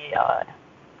want to be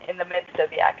in the midst of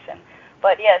the action.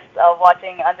 But yes,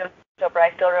 watching Anjum Chopra,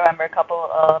 I still remember a couple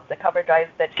of the cover drives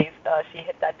that she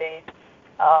hit that day.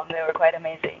 They were quite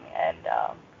amazing, and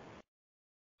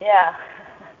yeah.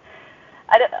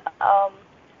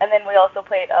 And then we also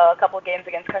played a couple of games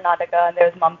against Karnataka, and there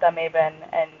was Mamta Meben,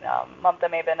 and Mamta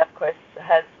Meben, of course,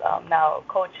 has now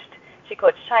coached. She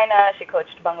coached China, she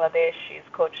coached Bangladesh, she's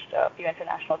coached a few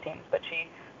international teams, but she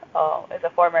is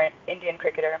a former Indian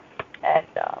cricketer, and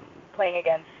playing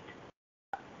against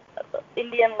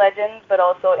Indian legends, but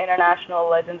also international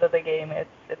legends of the game. It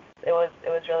was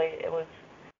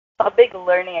a big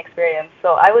learning experience.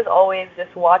 So I was always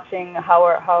just watching how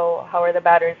are the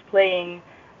batters playing,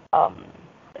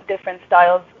 different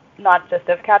styles, not just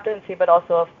of captaincy, but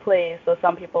also of play. So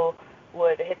some people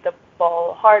would hit the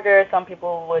ball harder, some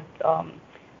people would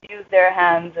use their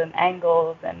hands and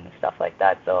angles and stuff like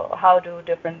that. So how do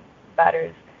different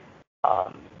batters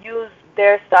use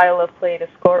their style of play to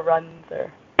score runs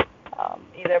or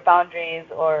either boundaries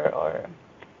or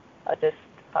just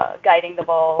guiding the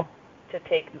ball to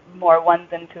take more ones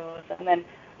and twos. And then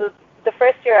the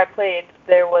first year I played,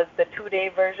 there was the 2-day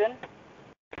version,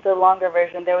 the longer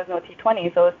version. There was no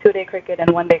T20, so it was 2-day cricket and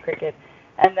 1-day cricket.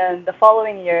 And then the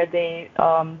following year, they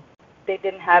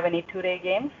didn't have any 2-day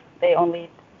games. They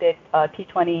only did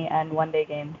T20 and 1-day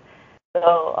games.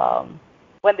 So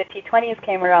when the T20s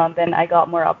came around, then I got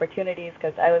more opportunities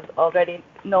because I was already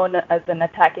known as an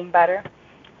attacking batter.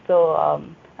 So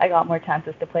I got more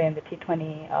chances to play in the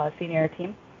T20 senior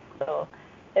team. So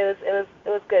it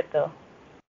was good though.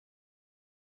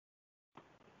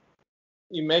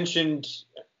 You mentioned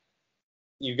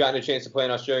you've gotten a chance to play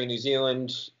in Australia and New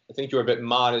Zealand. I think you were a bit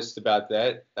modest about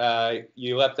that.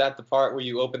 You left out the part where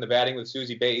you opened the batting with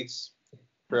Suzie Bates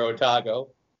for Otago.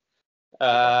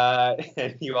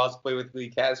 And you also played with Lee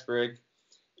Kasparek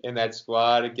in that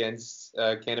squad against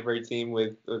Canterbury team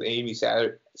with Amy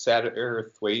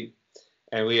Satterthwaite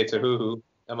and Leah Tahuhu,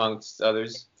 amongst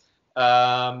others.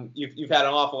 You've had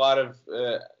an awful lot of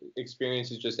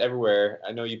experiences just everywhere.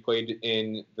 I know you played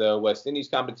in the West Indies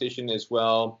competition as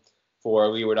well for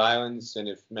Leeward Islands, and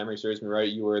if memory serves me right,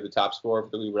 you were the top scorer for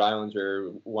the Leeward Islands,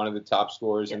 or one of the top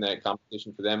scorers in that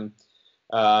competition for them.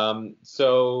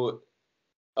 So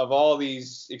of all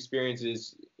these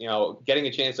experiences, you know, getting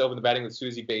a chance to open the batting with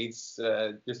Suzie Bates,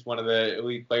 just one of the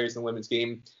elite players in the women's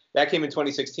game, that came in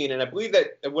 2016, and I believe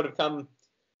that it would have come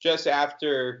just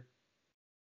after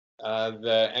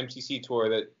the MCC tour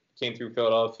that came through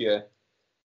Philadelphia.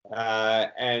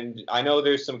 And I know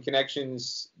there's some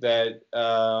connections that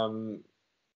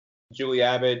Julie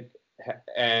Abbott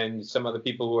and some other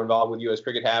people who are involved with U.S.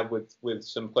 cricket have with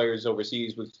some players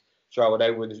overseas, with Charlotte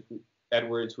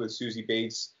Edwards, with Suzie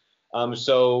Bates.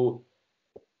 So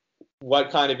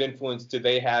what kind of influence did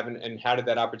they have, and how did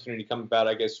that opportunity come about,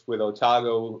 I guess, with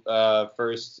Otago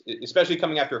first, especially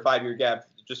coming after a 5-year gap?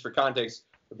 Just for context,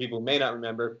 for people who may not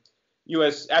remember,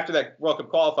 U.S. after that World Cup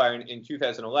qualifier in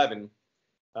 2011,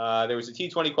 there was a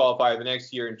T20 qualifier the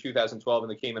next year in 2012 in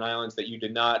the Cayman Islands that you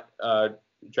did not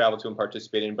travel to and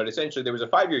participate in. But essentially, there was a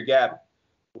 5-year gap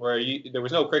where there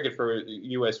was no cricket for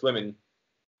U.S. women.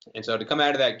 And so to come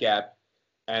out of that gap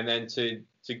and then to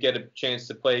get a chance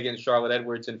to play against Charlotte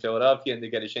Edwards in Philadelphia and to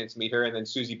get a chance to meet her, and then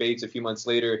Suzie Bates a few months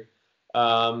later,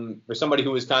 for somebody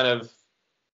who was kind of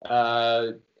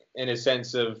in a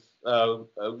sense of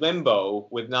limbo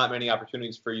with not many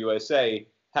opportunities for USA,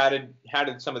 how did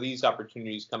some of these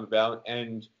opportunities come about,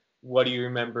 and what do you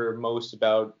remember most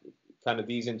about kind of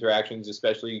these interactions,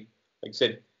 especially, like I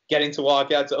said, getting to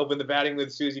walk out to open the batting with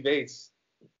Suzie Bates?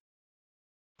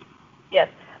 Yes.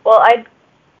 Well,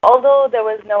 although there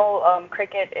was no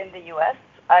cricket in the U.S.,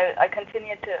 I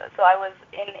continued to. So I was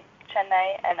in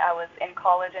Chennai and I was in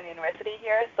college and university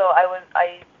here. So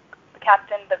I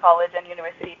captained the college and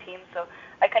university team. So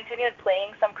I continued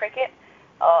playing some cricket,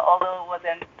 although it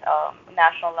wasn't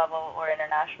national level or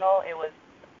international. It was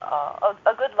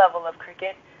a good level of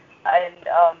cricket, and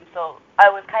so I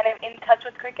was kind of in touch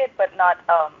with cricket, but not,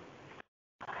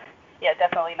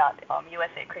 definitely not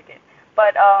USA cricket.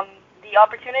 But the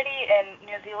opportunity in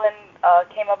New Zealand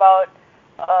came about.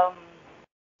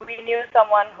 We knew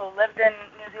someone who lived in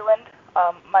New Zealand.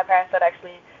 My parents had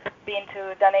actually been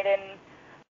to Dunedin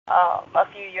a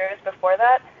few years before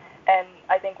that, and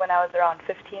I think when I was around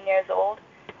 15 years old,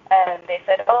 and they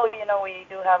said, oh, you know, we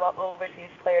do have overseas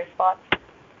player spots.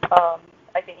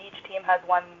 I think each team has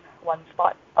one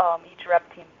spot, each rep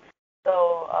team.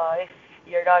 So if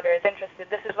your daughter is interested,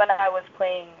 this is when I was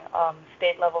playing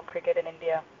state level cricket in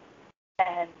India,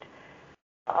 and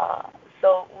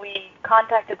so we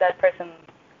contacted that person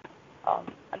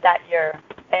that year,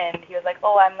 and he was like,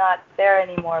 oh, I'm not there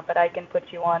anymore, but I can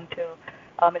put you on to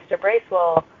Mr.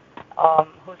 Bracewell,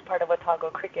 who's part of Otago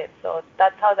Cricket. So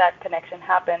that's how that connection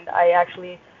happened. I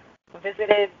actually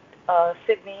visited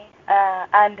Sydney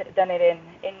and Dunedin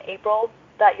in April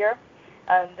that year.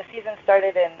 The season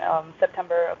started in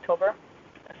September, October.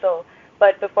 So,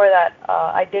 but before that,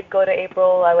 I did go to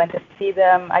April. I went to see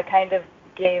them. I kind of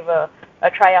gave a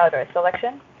tryout or a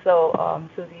selection. So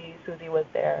Suzie was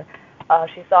there.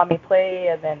 She saw me play,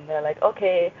 and then they're like,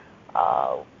 okay,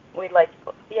 we'd like,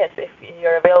 yes, if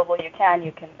you're available, you can.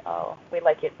 We'd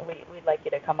like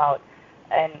you to come out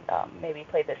and maybe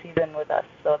play the season with us.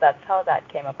 So that's how that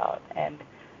came about. And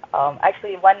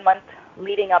actually, 1 month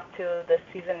leading up to the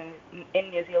season in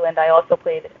New Zealand, I also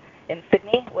played in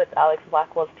Sydney with Alex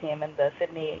Blackwell's team in the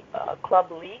Sydney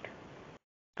Club League,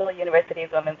 the University's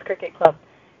Women's Cricket Club,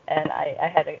 and I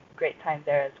had a great time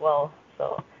there as well.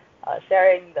 So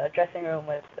sharing the dressing room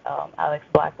with Alex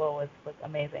Blackwell was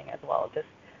amazing as well. Just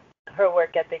her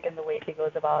work ethic and the way she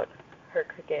goes about her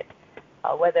cricket,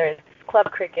 whether it's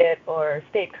club cricket or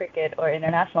state cricket or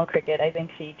international cricket, I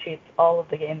think she treats all of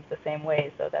the games the same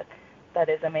way, so that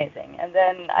is amazing. And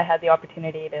then I had the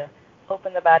opportunity to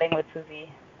open the batting with Suzie,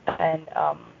 and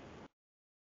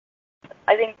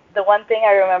I think the one thing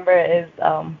I remember is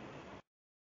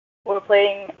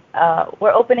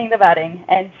we're opening the batting,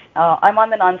 and I'm on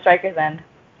the non-striker's end,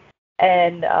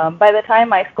 And by the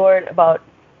time I scored about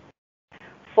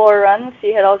 4 runs,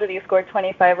 she had already scored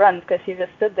 25 runs because she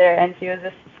just stood there and she was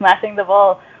just smashing the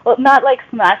ball. Well, not like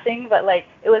smashing, but like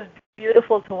it was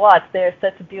beautiful to watch. They're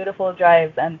such beautiful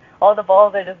drives, and all the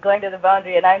balls are just going to the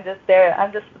boundary, and I'm just there.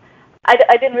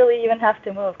 I didn't really even have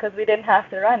to move because we didn't have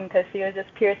to run because she was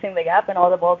just piercing the gap, and all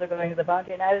the balls are going to the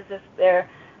boundary, and I was just there.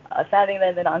 Standing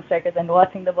there in the non-strikers and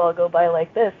watching the ball go by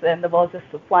like this, and the ball just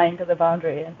flying to the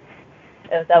boundary, and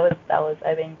that was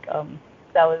I think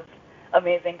that was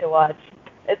amazing to watch.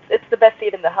 It's the best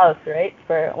seat in the house, right?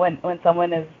 For when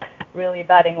someone is really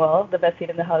batting well, the best seat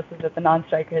in the house is with the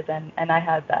non-strikers, and I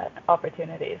had that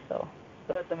opportunity, so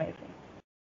it was amazing.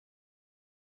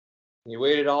 You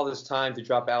waited all this time to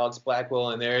drop Alex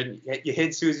Blackwell in there. You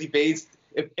hit Suzie Bates.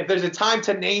 If there's a time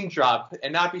to name drop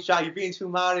and not be shy, you're being too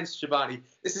modest, Shebani.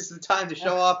 This is the time to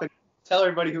show off and tell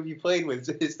everybody who you played with.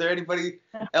 Is there anybody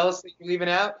else that you're leaving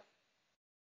out?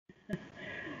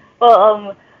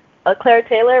 Well, Claire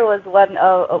Taylor was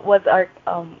was our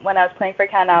when I was playing for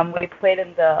Can-Am. We played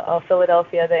in the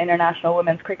Philadelphia, the International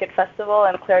Women's Cricket Festival,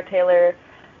 and Claire Taylor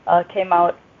came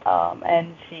out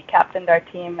and she captained our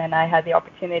team, and I had the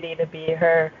opportunity to be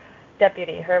her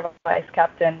deputy, her vice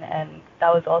captain, and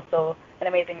that was also an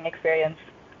amazing experience.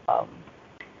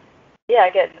 Yeah,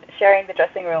 again, sharing the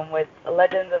dressing room with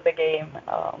legends of the game,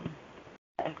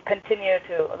 and continue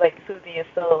to, like, Suzie is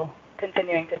still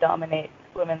continuing to dominate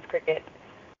women's cricket.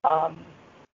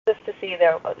 Just to see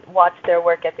watch their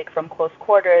work ethic from close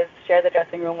quarters, share the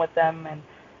dressing room with them, and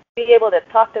be able to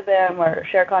talk to them or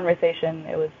share conversation,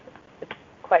 it's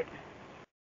quite.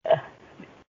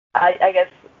 I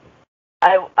guess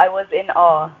I was in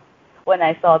awe when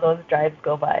I saw those drives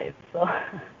go by. So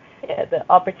yeah, the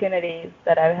opportunities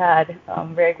that I've had,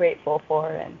 I'm very grateful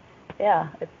for, and yeah,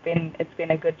 it's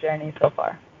been a good journey so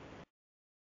far.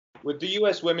 With the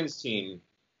U.S. women's team,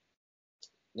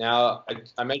 now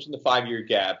I mentioned the 5-year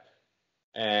gap,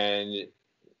 and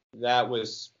that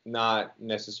was not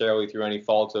necessarily through any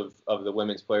fault of the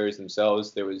women's players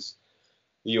themselves. There was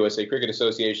the USA Cricket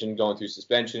Association going through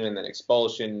suspension and then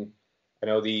expulsion. I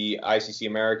know the ICC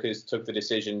Americas took the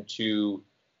decision to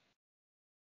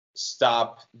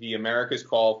stop the Americas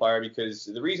qualifier because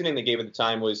the reasoning they gave at the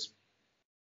time was,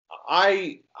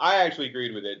 I actually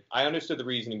agreed with it. I understood the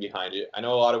reasoning behind it. I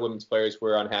know a lot of women's players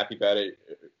were unhappy about it,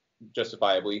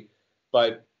 justifiably,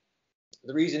 but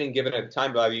the reasoning given at the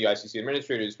time by the ICC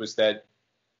administrators was that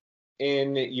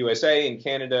in USA, in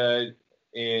Canada,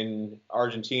 in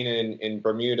Argentina, in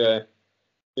Bermuda,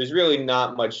 there's really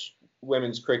not much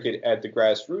women's cricket at the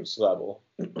grassroots level.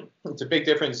 It's a big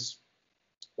difference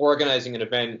organizing an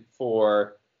event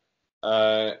for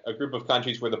a group of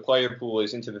countries where the player pool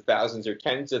is into the thousands or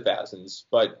tens of thousands.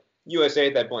 But USA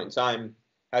at that point in time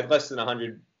had less than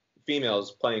 100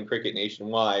 females playing cricket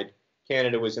nationwide.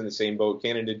 Canada was in the same boat.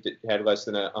 Canada had less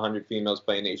than 100 females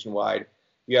playing nationwide.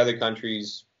 The other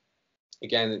countries,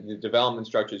 again, the development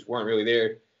structures weren't really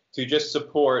there to just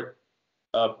support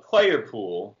a player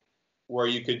pool where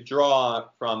you could draw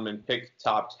from and pick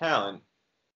top talent.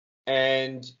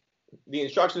 And the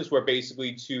instructions were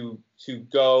basically to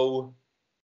go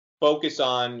focus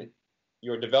on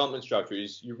your development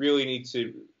structures. You really need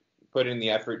to put in the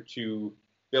effort to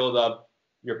build up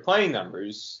your playing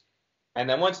numbers. And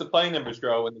then once the playing numbers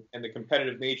grow and the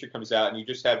competitive nature comes out, and you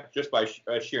just by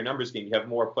sheer numbers game, you have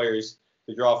more players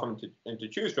to draw from and to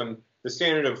choose from, the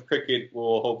standard of cricket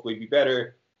will hopefully be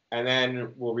better. And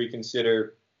then we'll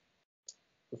reconsider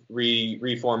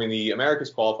reforming the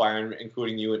Americas qualifier and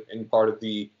including you in part of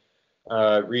the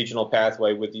regional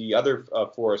pathway with the other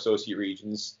 4 associate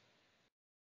regions.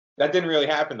 That didn't really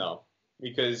happen, though,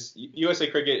 because USA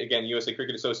Cricket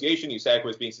Association, USAC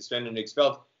was being suspended and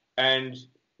expelled, and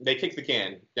they kicked the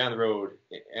can down the road,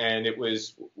 and it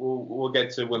was, we'll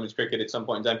get to women's cricket at some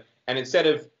point in time. And instead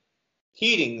of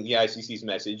heeding the ICC's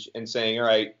message and saying, all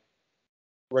right,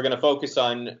 we're going to focus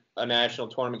on a national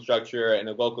tournament structure and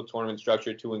a local tournament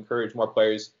structure to encourage more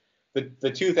players, the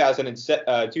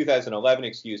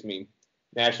 2011,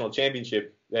 national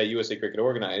championship that USA Cricket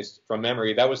organized, from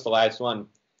memory, that was the last one.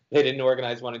 They didn't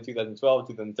organize one in 2012,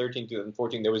 2013,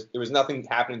 2014. There was nothing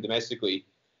happening domestically,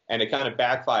 and it kind of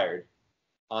backfired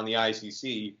on the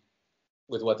ICC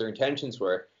with what their intentions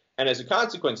were. And as a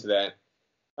consequence of that,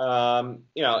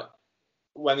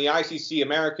 when the ICC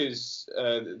Americas,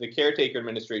 the caretaker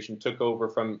administration took over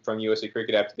from USA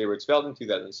Cricket after they were expelled in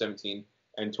 2017,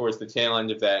 and towards the tail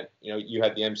end of that, you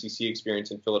had the MCC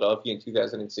experience in Philadelphia in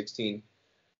 2016.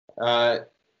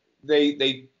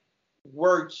 They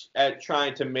worked at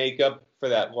trying to make up for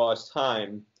that lost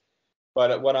time.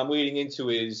 But what I'm leading into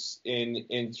is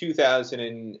in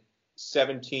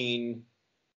 2017,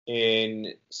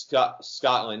 in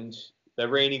Scotland, the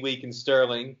rainy week in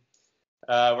Stirling,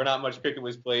 where not much cricket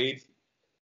was played.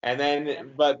 And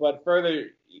then, but further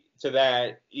to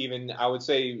that, even I would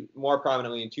say more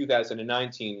prominently in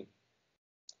 2019,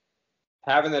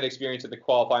 having that experience at the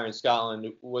qualifier in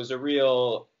Scotland was a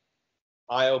real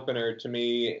eye-opener to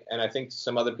me, and I think to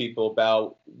some other people,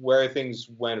 about where things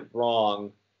went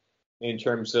wrong in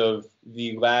terms of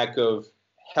the lack of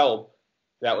help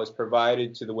that was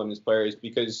provided to the women's players.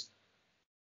 Because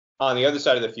on the other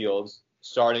side of the field,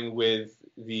 starting with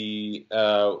the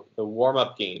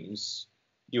warm-up games,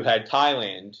 you had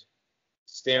Thailand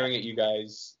staring at you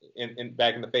guys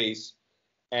back in the face,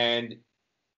 and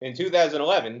in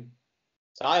 2011,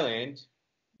 Thailand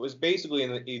was basically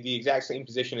in the exact same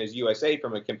position as USA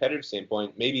from a competitive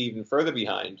standpoint, maybe even further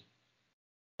behind.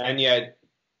 And yet,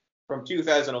 from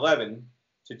 2011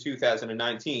 to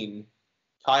 2019,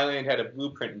 Thailand had a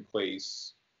blueprint in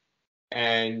place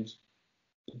and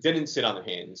didn't sit on their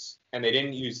hands. And they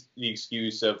didn't use the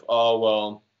excuse of, oh,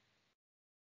 well,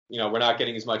 we're not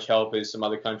getting as much help as some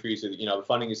other countries. The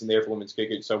funding isn't there for women's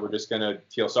cricket, so we're just going to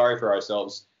feel sorry for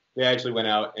ourselves. They actually went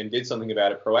out and did something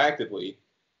about it proactively.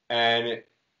 And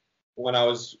when I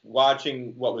was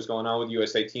watching what was going on with the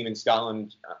USA team in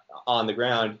Scotland on the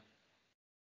ground,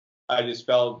 I just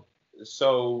felt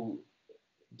so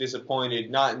disappointed,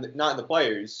 not in the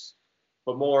players,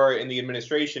 but more in the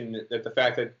administration, that the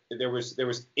fact that there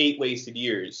was 8 wasted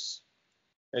years.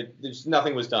 There's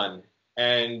nothing was done.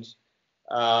 And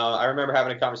I remember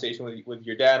having a conversation with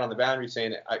your dad on the boundary,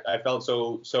 saying I felt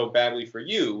so badly for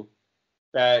you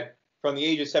that from the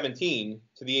age of 17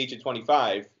 to the age of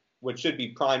 25, which should be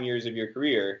prime years of your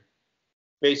career,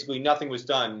 basically nothing was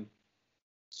done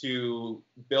to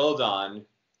build on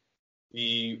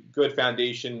the good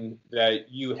foundation that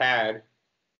you had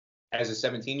as a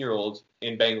 17-year-old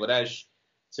in Bangladesh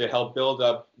to help build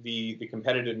up the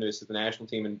competitiveness of the national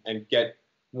team and get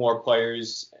more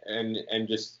players and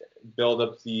just build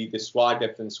up the squad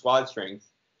depth and squad strength.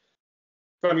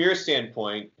 From your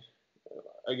standpoint,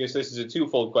 I guess this is a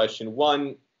twofold question.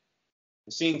 One,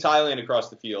 seeing Thailand across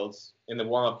the fields in the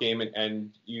warm-up game,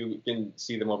 and you didn't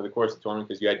see them over the course of the tournament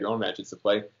because you had your own matches to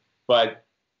play, but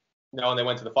no, they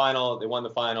went to the final, they won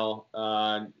the final,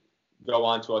 go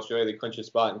on to Australia, they clinched a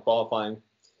spot in qualifying.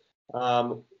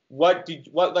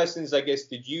 What lessons, I guess,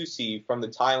 did you see from the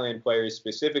Thailand players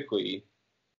specifically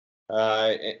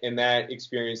in that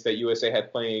experience that USA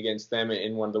had playing against them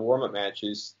in one of the warm-up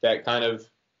matches that kind of,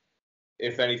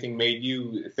 if anything, made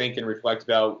you think and reflect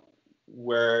about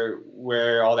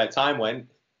where all that time went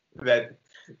that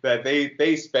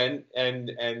they spent and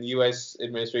the U.S.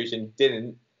 administration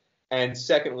didn't? And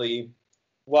secondly,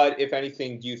 what, if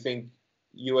anything, do you think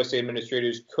USA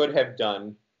administrators could have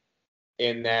done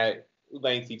in that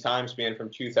lengthy time span from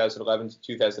 2011 to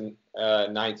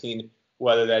 2019,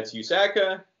 whether that's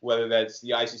USACA, whether that's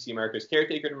the ICC America's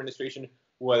Caretaker Administration,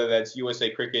 whether that's USA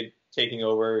Cricket taking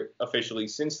over officially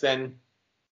since then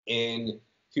in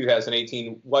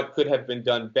 2018, what could have been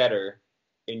done better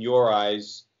in your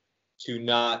eyes to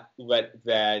not let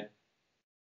that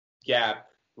gap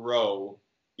grow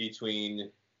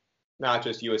between not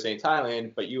just USA and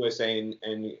Thailand, but USA and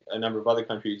a number of other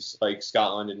countries like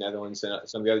Scotland and Netherlands and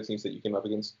some of the other teams that you came up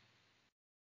against?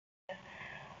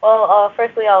 Well,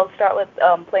 firstly, I'll start with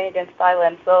playing against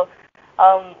Thailand. So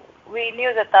we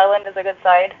knew that Thailand is a good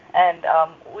side, and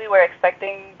we were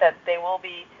expecting that they will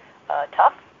be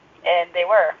tough, and they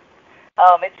were.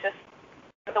 It's just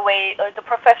the way, the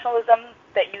professionalism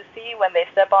that you see when they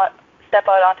step out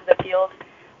onto the field.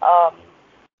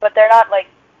 But they're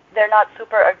not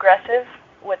super aggressive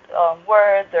with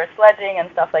words or sledging and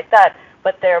stuff like that.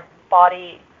 But their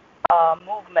body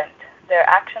movement, their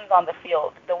actions on the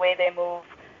field, the way they move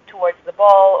towards the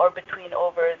ball or between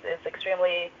overs is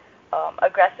extremely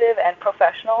aggressive and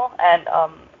professional, and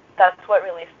that's what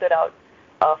really stood out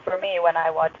for me when I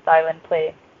watched Thailand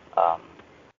play.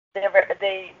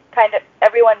 They kind of,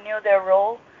 everyone knew their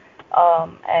role,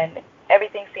 and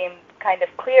everything seemed kind of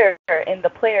clear in the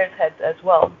players' heads as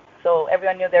well. So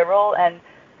everyone knew their role, and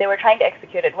they were trying to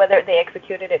execute it. Whether they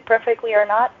executed it perfectly or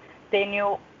not, they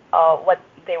knew what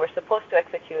they were supposed to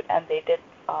execute, and they did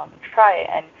try.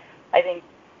 And I think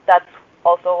that's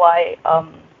also why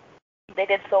they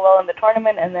did so well in the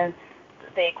tournament, and then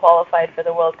they qualified for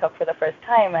the World Cup for the first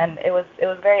time. And it was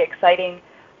very exciting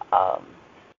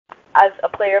as a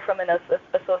player from an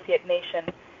associate nation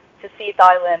to see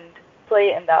Thailand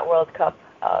play in that World Cup.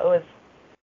 It was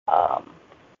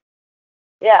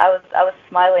I was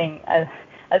smiling as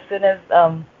soon as,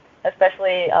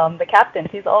 especially the captain.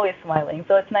 He's always smiling,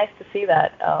 so it's nice to see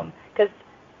that because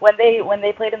when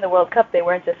they played in the World Cup, they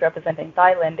weren't just representing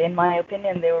Thailand. In my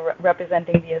opinion, they were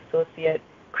representing the associate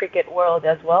cricket world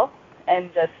as well,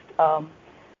 and just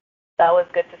that was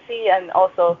good to see. And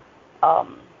also,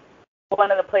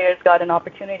 one of the players got an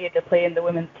opportunity to play in the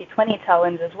Women's T20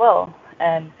 Challenge as well,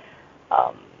 and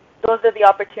those are the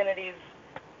opportunities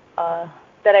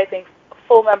that I think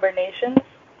full member nations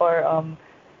or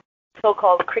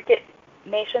so-called cricket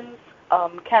nations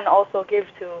can also give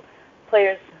to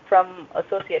players from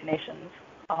associate nations.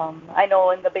 I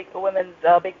know in the women's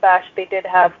Big Bash, they did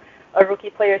have a rookie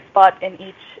player spot in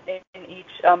each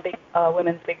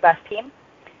women's Big Bash team.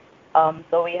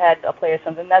 So we had players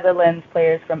from the Netherlands,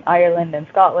 players from Ireland and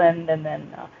Scotland, and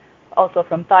then also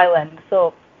from Thailand.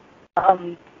 So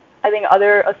I think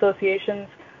other associations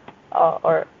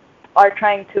are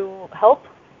trying to help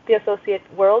the associate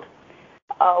world.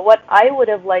 What I would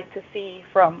have liked to see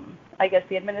from, I guess,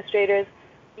 the administrators,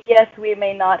 yes, we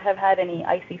may not have had any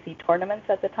ICC tournaments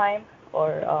at the time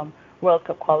or World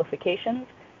Cup qualifications,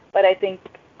 but I think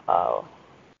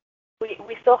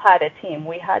we still had a team.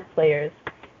 We had players,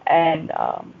 and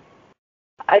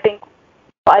I think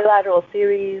bilateral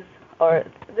series, or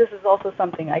this is also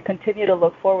something I continue to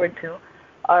look forward to,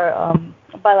 are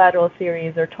bilateral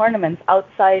series or tournaments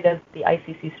outside of the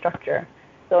ICC structure.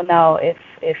 So now if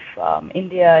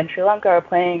India and Sri Lanka are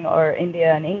playing, or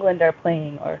India and England are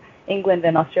playing, or England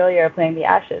and Australia are playing the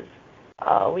Ashes,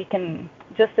 we can,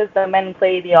 just as the men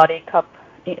play the Audi Cup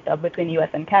between US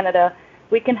and Canada,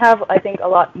 we can have, I think, a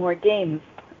lot more games.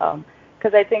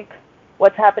 Because I think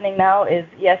what's happening now is,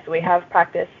 yes, we have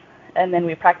practice, and then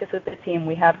we practice with the team,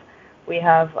 we have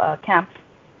camps,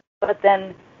 but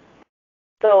then,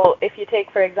 so if you take,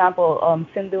 for example,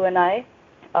 Sindhu and I,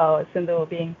 Sindhu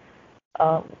being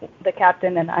the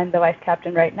captain and I'm the vice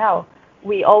captain right now,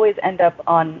 we always end up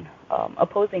on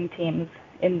opposing teams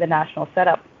in the national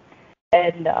setup.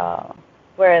 And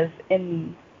whereas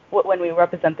when we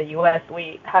represent the U.S.,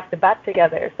 we have to bat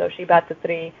together. So she bats at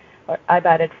 3, or I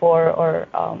bat at 4, or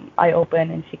I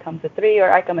open and she comes at 3,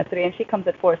 or I come at 3 and she comes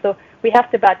at 4. So we have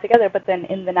to bat together, but then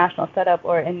in the national setup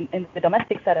or in the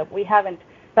domestic setup, we haven't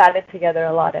batted together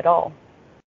a lot at all.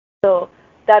 So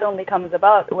that only comes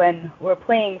about when we're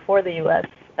playing for the U.S.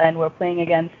 and we're playing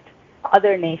against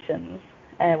other nations,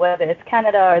 and whether it's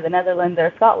Canada or the Netherlands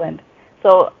or Scotland.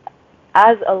 So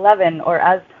as 11 or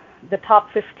as the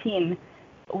top 15,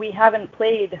 we haven't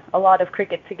played a lot of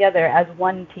cricket together as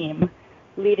one team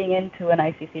leading into an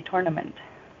ICC tournament.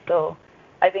 So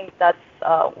I think that's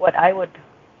what I would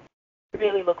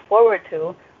really look forward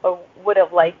to, or would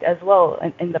have liked as well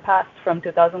in the past, from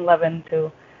 2011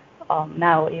 to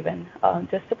now even,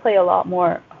 just to play a lot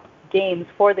more games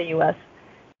for the U.S.,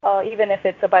 even if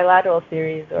it's a bilateral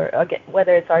series, or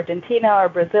whether it's Argentina or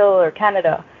Brazil or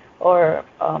Canada or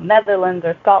Netherlands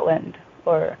or Scotland,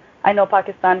 or I know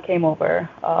Pakistan came over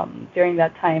during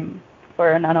that time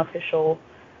for an unofficial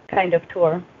kind of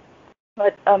tour.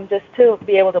 But just to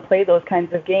be able to play those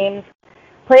kinds of games,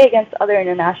 play against other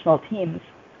international teams,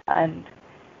 and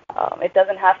it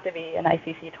doesn't have to be an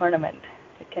ICC tournament.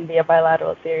 It can be a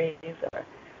bilateral series or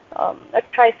a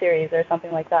tri-series or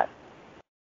something like that.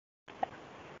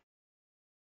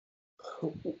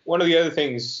 One of the other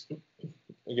things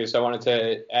I guess I wanted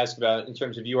to ask about in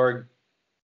terms of your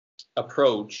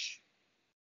approach,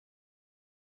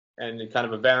 and kind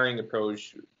of a varying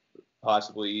approach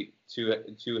possibly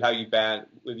to how you bat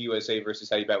with USA versus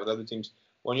how you bat with other teams.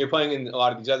 When you're playing in a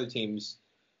lot of these other teams,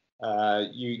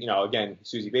 you know, again,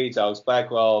 Suzie Bates, Alex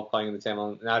Blackwell, playing in the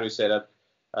Tamil Nadu setup,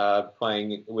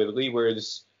 playing with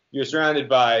Leewards, you're surrounded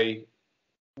by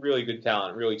really good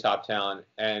talent, really top talent,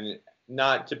 and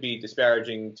not to be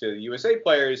disparaging to the USA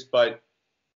players, but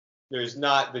there's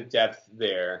not the depth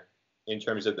there in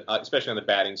terms of, especially on the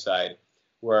batting side,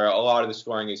 where a lot of the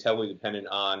scoring is heavily dependent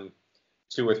on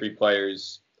 2 or 3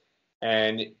 players.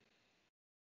 And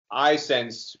I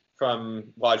sensed from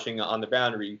watching On the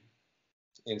Boundary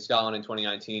in Scotland in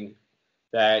 2019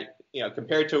 that, you know,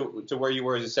 compared to where you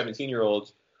were as a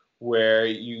 17-year-old, where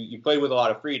you played with a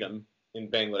lot of freedom in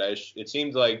Bangladesh, it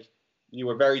seemed like you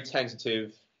were very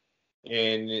tentative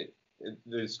in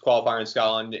this qualifier in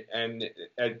Scotland, and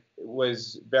it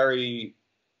was very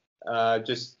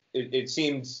it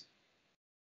seemed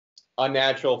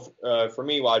unnatural for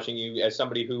me watching you, as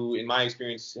somebody who, in my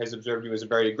experience, has observed you as a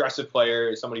very aggressive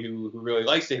player, somebody who really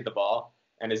likes to hit the ball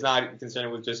and is not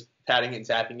concerned with just patting it and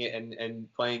tapping it and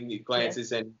playing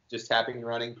glances and just tapping and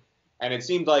running. And it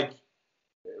seemed like,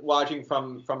 watching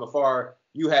from afar,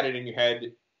 you had it in your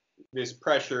head, this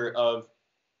pressure of,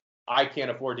 I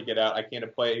can't afford to get out. I can't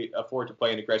afford to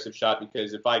play an aggressive shot,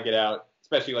 because if I get out,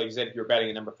 especially like you said, if you're batting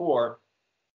at number 4,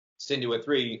 Sindhu at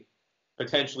 3,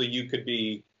 potentially you could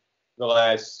be the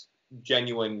last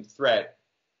genuine threat.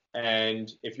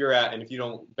 And if you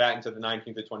don't bat into the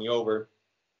 19th to 20 over,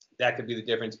 that could be the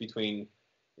difference between,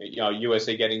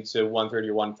 USA getting to 130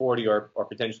 or 140 or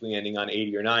potentially ending on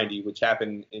 80 or 90, which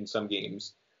happened in some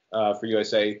games for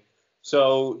USA.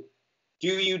 So do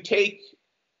you take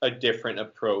a different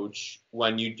approach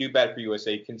when you do bat for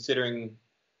USA, considering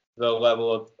the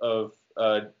level of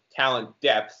talent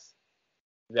depth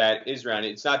that is around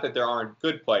it? It's not that there aren't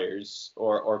good players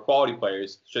or quality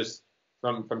players, just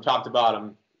from top to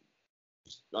bottom,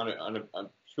 just on a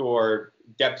pure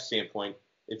depth standpoint,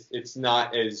 it's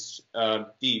not as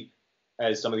deep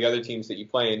as some of the other teams that you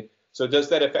play in. So does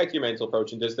that affect your mental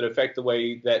approach, and does that affect the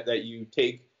way that you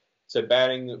take to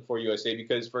batting for USA?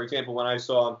 Because, for example, when I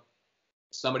saw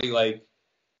somebody like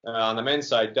on the men's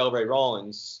side, Delray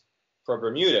Rawlins for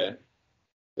Bermuda,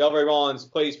 Delray Rawlins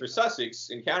plays for Sussex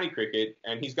in county cricket,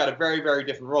 and he's got a very, very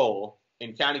different role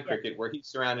in county cricket, where he's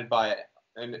surrounded by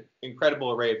an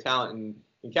incredible array of talent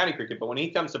in county cricket. But when he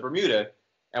comes to Bermuda,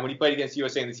 and when he played against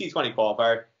USA in the T20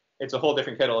 qualifier, it's a whole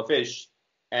different kettle of fish.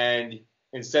 And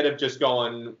instead of just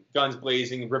going guns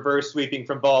blazing, reverse sweeping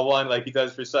from ball one like he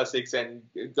does for Sussex and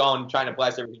going trying to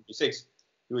blast everything for six,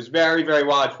 he was very, very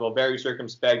watchful, very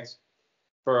circumspect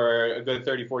for a good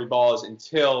 30, 40 balls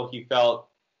until he felt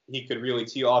he could really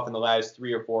tee off in the last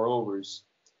 3 or 4 overs.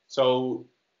 So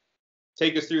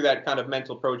take us through that kind of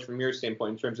mental approach from your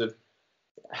standpoint in terms of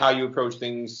how you approach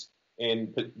things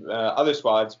in other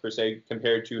squads, per se,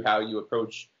 compared to how you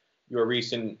approach your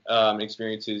recent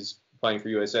experiences playing for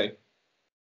USA.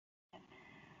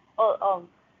 Well,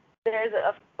 there's,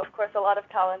 of course, a lot of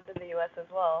talent in the U.S. as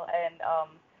well, and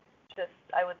just,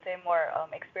 I would say, more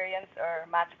experience or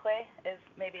match play is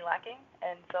maybe lacking,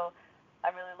 and so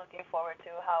I'm really looking forward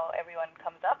to how everyone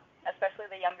comes up, especially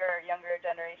the younger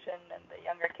generation and the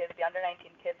younger kids, the under 19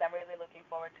 kids. I'm really looking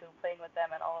forward to playing with them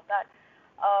and all of that.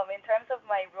 In terms of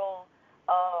my role,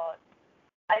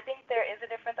 I think there is a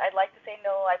difference. I'd like to say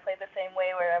no, I play the same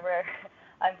way wherever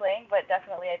I'm playing, but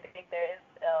definitely I think there is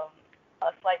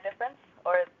a slight difference,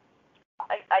 or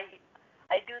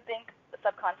I do think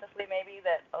subconsciously maybe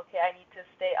that, okay, I need to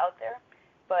stay out there,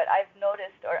 but I've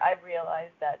noticed, or I've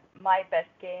realized, that my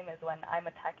best game is when I'm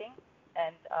attacking.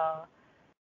 And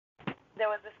there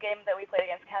was this game that we played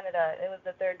against Canada. It was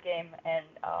the third game, and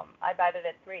I batted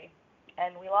at 3,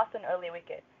 and we lost an early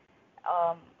wicket.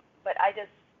 But I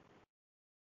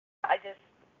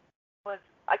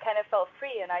kind of felt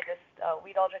free, and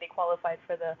we'd already qualified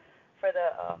for the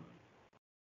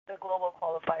global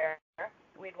qualifier.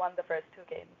 We'd won the first 2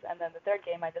 games, and then the third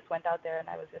game I just went out there and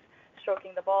I was just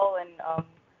stroking the ball, and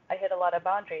I hit a lot of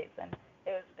boundaries, and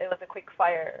it was a quick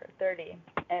fire 30,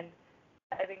 and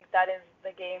I think that is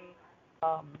the game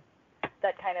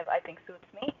that kind of, I think, suits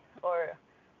me, or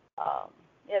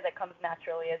that comes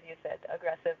naturally, as you said,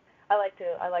 aggressive. I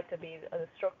like to be a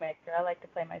stroke maker. I like to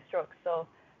play my strokes. So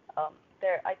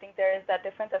I think there is that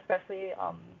difference, especially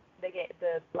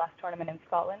the last tournament in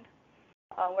Scotland.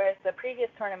 Whereas the previous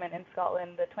tournament in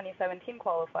Scotland, the 2017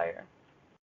 qualifier,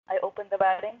 I opened the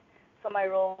batting, so my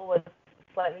role was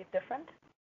slightly different,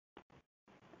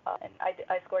 and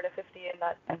I scored a 50 in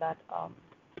that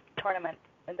tournament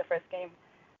in the first game.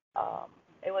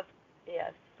 It was,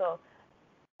 yes. So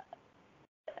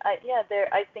I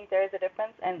think there is a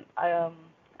difference, and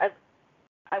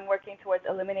I'm working towards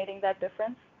eliminating that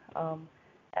difference,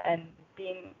 and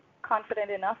being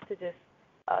confident enough to just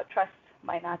trust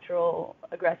my natural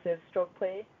aggressive stroke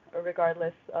play,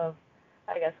 regardless of,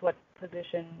 I guess, what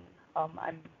position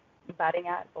I'm batting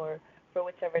at, or for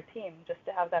whichever team, just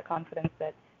to have that confidence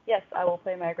that, yes, I will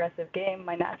play my aggressive game,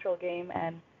 my natural game,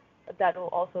 and that will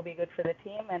also be good for the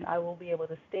team, and I will be able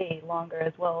to stay longer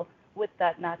as well with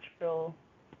that natural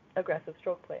aggressive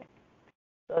stroke play.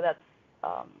 So that's,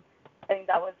 I think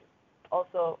that was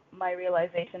also my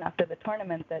realization after the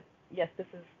tournament, that, yes, this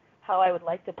is how I would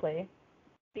like to play,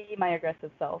 be my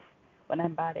aggressive self when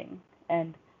I'm batting,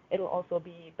 and it'll also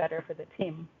be better for the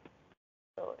team.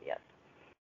 So, yes.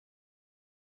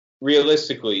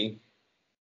 Realistically,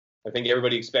 I think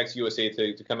everybody expects USA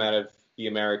to come out of the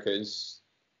Americas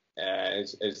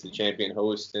as the champion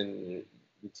host and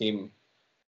the team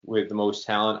with the most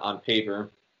talent on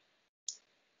paper.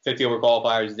 50 over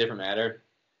qualifier is a different matter.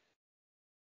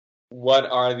 What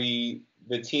are the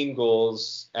team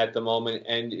goals at the moment,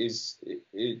 and is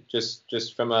it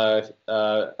just from a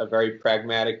very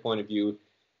pragmatic point of view,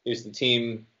 is the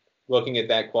team looking at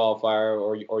that qualifier,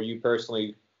 or you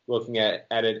personally looking at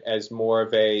it as more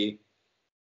of a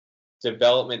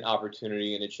development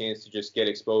opportunity and a chance to just get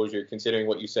exposure, considering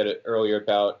what you said earlier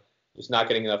about just not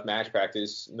getting enough match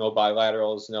practice, no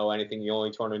bilaterals, no anything. The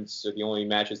only tournaments or the only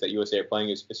matches that USA are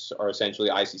playing are essentially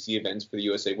ICC events for the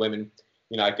USA women.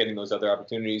 You're not getting those other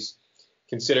opportunities.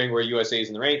 Considering where USA is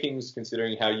in the rankings,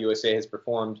 considering how USA has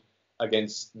performed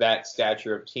against that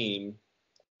stature of team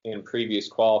in previous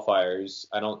qualifiers,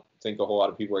 I don't think a whole lot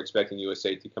of people are expecting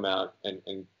USA to come out and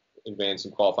advance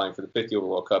in qualifying for the 50 over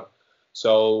World Cup.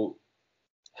 So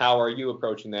how are you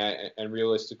approaching that? And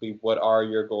realistically, what are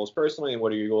your goals personally and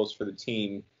what are your goals for the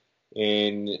team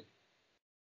in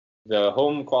the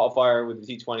home qualifier with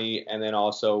the T20 and then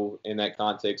also in that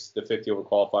context, the 50 over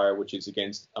qualifier, which is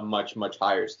against a much, much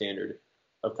higher standard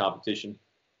of competition?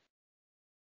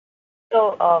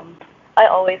 So I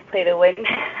always play to win.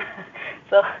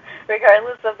 So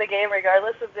regardless of the game,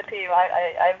 regardless of the team,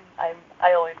 I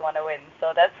always want to win.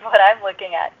 So that's what I'm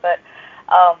looking at. But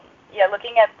yeah,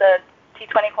 looking at the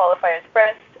T20 qualifiers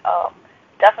first,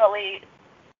 definitely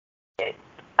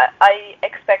I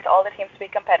expect all the teams to be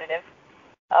competitive.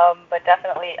 But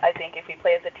definitely, I think if we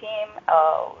play as a team,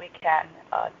 we can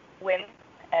win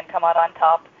and come out on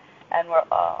top. And we're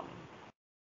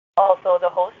also the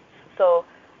hosts. So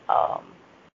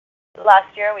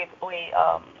last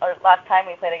time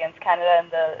we played against Canada in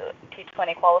the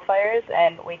T20 qualifiers,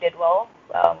 and we did well.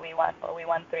 We won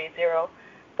 3-0,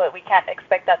 but we can't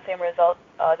expect that same result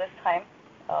this time.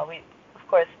 We, of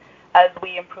course, as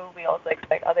we improve, we also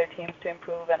expect other teams to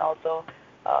improve and also,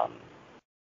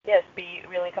 yes, be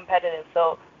really competitive.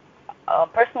 So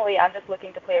personally, I'm just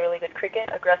looking to play really good cricket,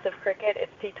 aggressive cricket.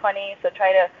 It's T20, so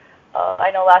try to.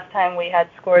 I know last time we had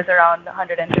scores around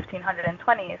 115,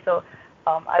 120, so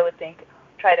I would think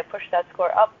try to push that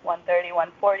score up, 130,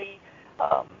 140.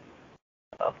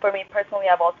 For me personally,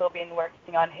 I've also been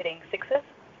working on hitting sixes,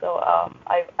 so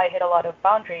I hit a lot of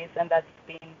boundaries, and that's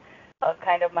been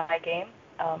kind of my game.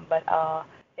 But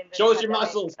show us your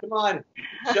muscles, come on,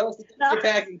 show us the things you're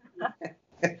packing.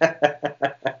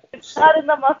 It's not in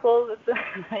the muscles. It's,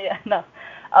 yeah, no.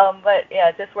 But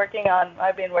yeah, just working on.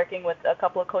 I've been working with a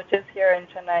couple of coaches here in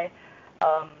Chennai,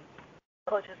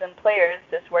 coaches and players,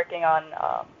 just working on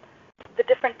the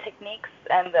different techniques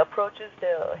and the approaches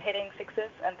to hitting sixes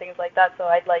and things like that. So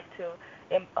I'd like to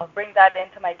bring that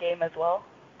into my game as well,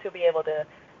 to be able to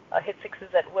hit sixes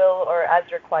at will or as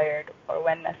required or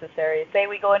when necessary. Say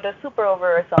we go into a super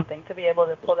over or something, to be able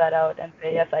to pull that out and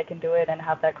say, yes, I can do it, and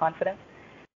have that confidence.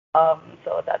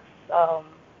 So that's,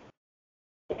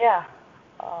 yeah.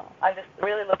 I'm just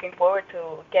really looking forward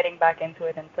to getting back into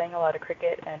it and playing a lot of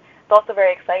cricket. And it's also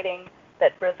very exciting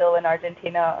that Brazil and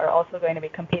Argentina are also going to be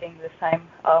competing this time.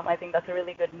 I think that's a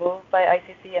really good move by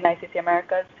ICC and ICC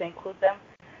Americas to include them,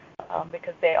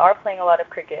 because they are playing a lot of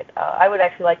cricket. I would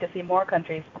actually like to see more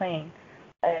countries playing.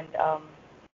 And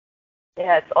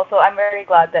yeah, it's also, I'm very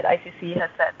glad that ICC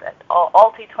has said that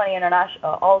all T20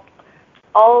 international,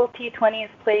 all T20s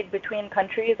played between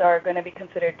countries are going to be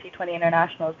considered T20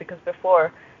 internationals, because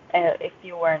before, if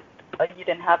you weren't, you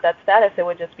didn't have that status, it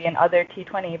would just be another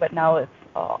T20. But now it's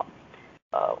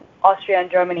Austria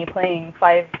and Germany playing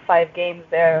five games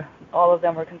there. All of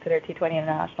them were considered T20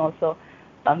 internationals. So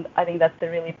I think that's a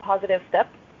really positive step.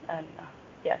 And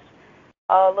yes,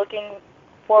 looking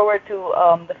forward to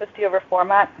the 50 over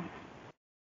format.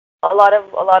 A lot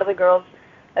of the girls,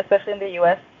 especially in the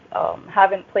U.S.,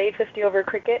 haven't played 50 over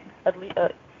cricket. At least,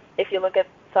 if you look at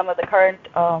some of the current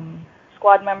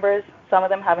squad members, some of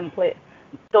them haven't played.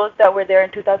 Those that were there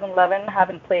in 2011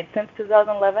 haven't played since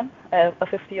 2011 a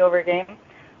 50 over game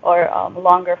or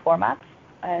longer formats.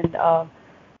 And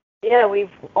yeah, we've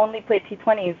only played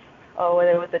T20s,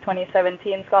 whether it was the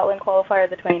 2017 Scotland qualifier,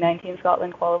 the 2019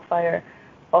 Scotland qualifier,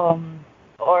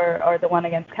 or the one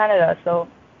against Canada. So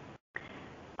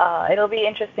it'll be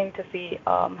interesting to see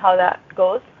how that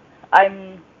goes.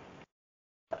 I'm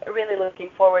really looking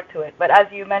forward to it. But as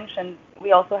you mentioned,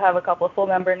 we also have a couple of full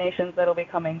member nations that will be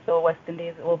coming. So West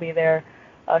Indies will be there.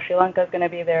 Sri Lanka is going to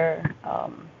be there.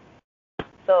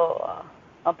 So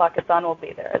Pakistan will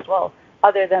be there as well,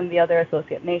 other than the other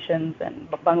associate nations and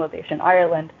Bangladesh and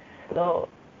Ireland. So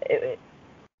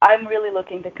I'm really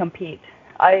looking to compete.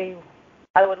 I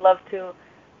would love to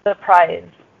surprise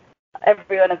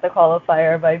everyone at the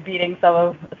qualifier by beating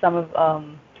some of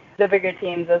the bigger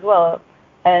teams as well.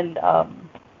 And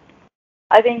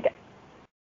I think,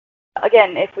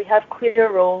 again, if we have clear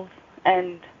roles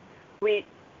and we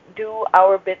do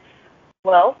our bits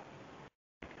well,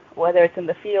 whether it's in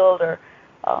the field or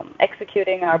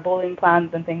executing our bowling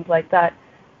plans and things like that,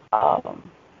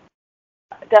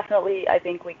 definitely I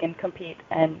think we can compete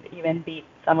and even beat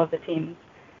some of the teams.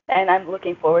 And I'm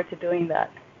looking forward to doing that.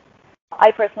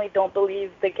 I personally don't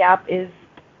believe the gap is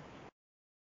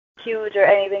huge or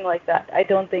anything like that. I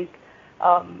don't think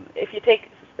If you take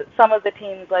some of the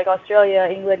teams like Australia,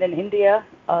 England, and India,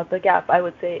 the gap, I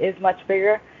would say, is much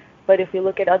bigger. But if you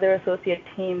look at other associate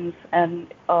teams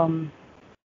and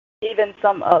even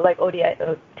some like ODI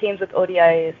teams with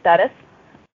ODI status,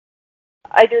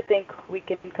 I do think we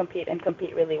can compete and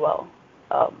compete really well.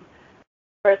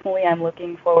 Personally, I'm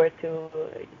looking forward to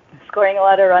scoring a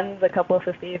lot of runs, a couple of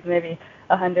 50s, maybe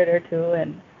 100 or two,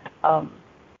 and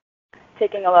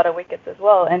taking a lot of wickets as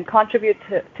well, and contribute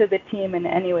to the team in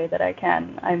any way that I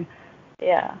can.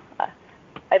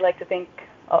 I'd like to think,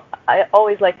 I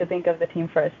always like to think of the team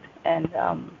first, and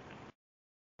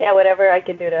whatever I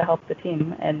can do to help the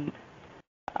team, and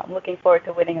I'm looking forward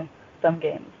to winning some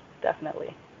games,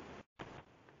 definitely.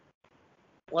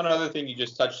 One other thing you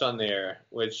just touched on there,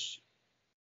 which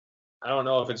I don't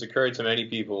know if it's occurred to many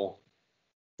people,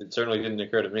 it certainly didn't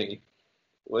occur to me,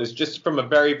 was just from a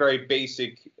very, very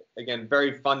basic, again,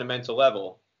 very fundamental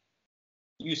level.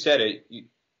 You said it.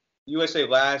 USA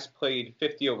last played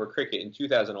 50-over cricket in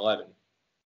 2011.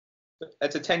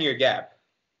 That's a 10-year gap.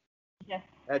 Yes.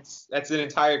 That's an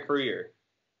entire career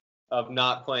of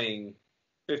not playing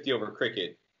 50-over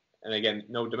cricket. And again,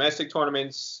 no domestic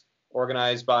tournaments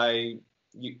organized by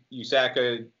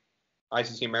USACA,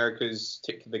 ICC Americas,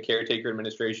 the Caretaker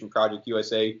Administration, Project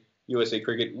USA, USA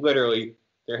Cricket. Literally,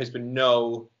 there has been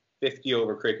no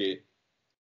 50-over cricket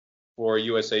for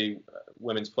USA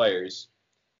women's players.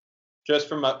 Just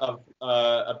from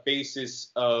a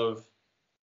basis of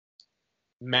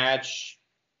match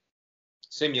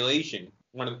simulation.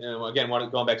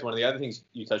 Going back to one of the other things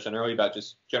you touched on earlier about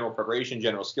just general preparation,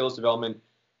 general skills development,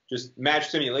 just match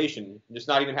simulation, just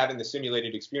not even having the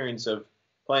simulated experience of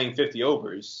playing 50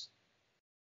 overs.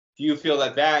 Do you feel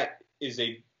that is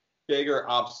a bigger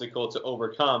obstacle to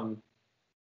overcome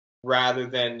rather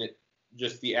than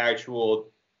just the actual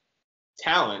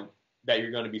talent that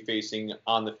you're going to be facing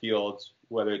on the field,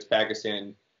 whether it's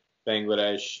Pakistan,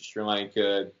 Bangladesh, Sri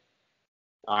Lanka,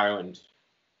 Ireland?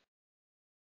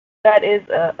 That is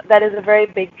a very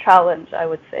big challenge, I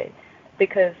would say,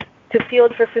 because to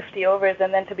field for 50 overs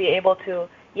and then to be able to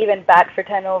even bat for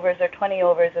 10 overs or 20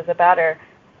 overs as a batter,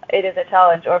 it is a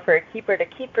challenge. Or for a keeper to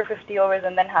keep for 50 overs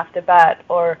and then have to bat,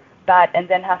 or bat and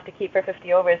then have to keep for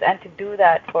 50 overs, and to do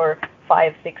that for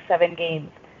 5, 6, 7 games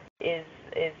is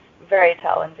very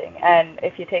challenging. And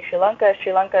if you take Sri Lanka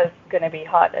is going to be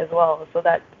hot as well, so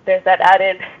that there's that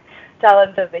added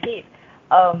challenge of the heat.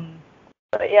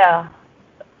 But yeah,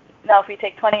 now if we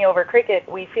take 20 over cricket,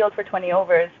 we field for 20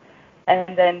 overs,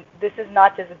 and then this is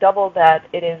not just double that,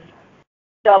 it is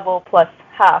double plus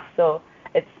half, so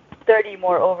it's 30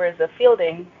 more overs of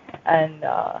fielding, and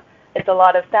it's a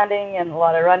lot of standing and a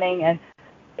lot of running, and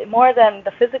more than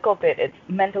the physical bit, it's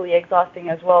mentally exhausting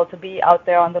as well to be out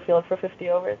there on the field for 50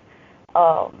 overs.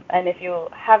 And if you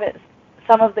haven't,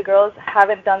 some of the girls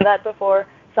haven't done that before,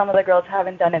 some of the girls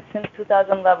haven't done it since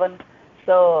 2011,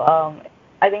 so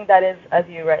I think that is, as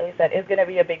you rightly said, is going to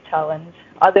be a big challenge,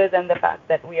 other than the fact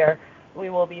that we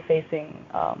will be facing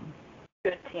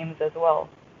good teams as well.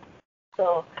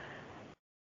 So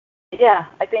yeah,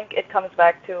 I think it comes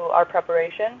back to our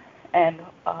preparation, and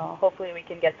hopefully we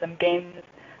can get some games,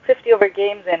 50-over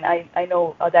games, and I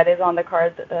know that is on the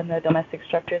cards in the domestic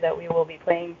structure, that we will be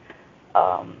playing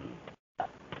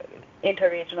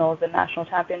interregionals and national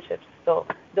championships. So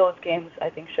those games, I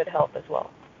think, should help as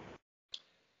well.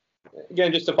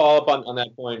 Again, just to follow up on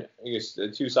that point, I guess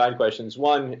two side questions.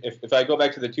 One, if I go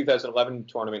back to the 2011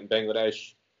 tournament in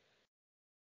Bangladesh,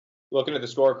 looking at the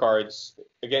scorecards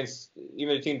against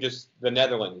even a team just the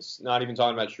Netherlands, not even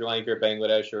talking about Sri Lanka or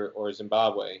Bangladesh or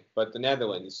Zimbabwe, but the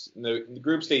Netherlands, the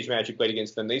group stage match you played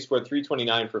against them, they scored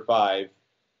 329 for 5,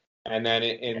 and then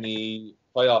in the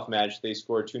playoff match they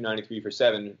scored 293 for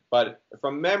 7. But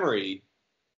from memory,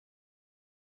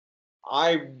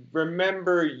 I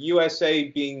remember USA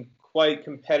being quite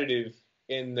competitive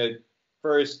in the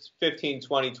first 15,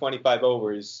 20, 25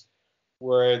 overs,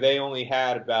 where they only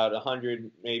had about 100,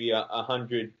 maybe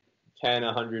 110,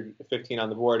 115 on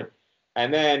the board.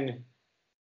 And then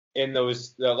in the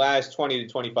last 20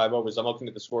 to 25 overs, I'm looking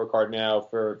at the scorecard now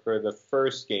for the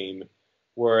first game,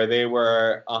 where they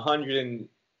were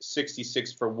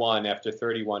 166 for 1 after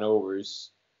 31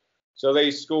 overs. So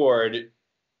they scored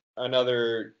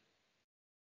another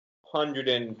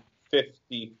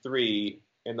 153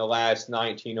 in the last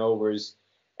 19 overs.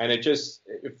 And it just,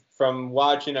 from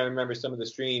watching, I remember some of the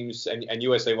streams, and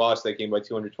USA lost that game by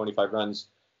 225 runs.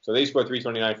 So they scored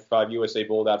 329 for 5. USA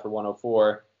bowled out for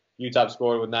 104. Utah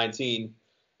scored with 19.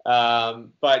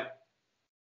 But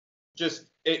just,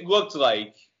 it looked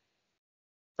like,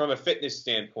 from a fitness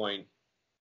standpoint,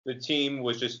 the team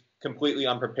was just completely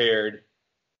unprepared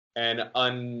and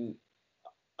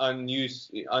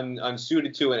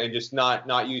unsuited to it, and just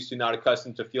not used to, not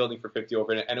accustomed to fielding for 50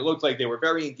 over. And it looked like they were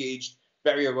very engaged,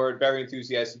 very alert, very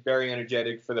enthusiastic, very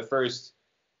energetic for the first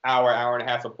hour and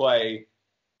a half of play.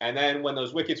 And then when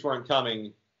those wickets weren't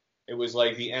coming, it was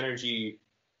like the energy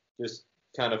just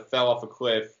kind of fell off a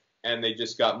cliff, and they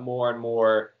just got more and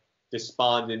more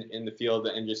despondent in the field,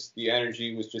 and just the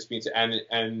energy was just being,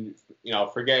 and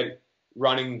forget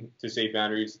running to save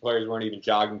boundaries. The players weren't even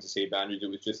jogging to save boundaries. It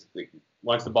was just like,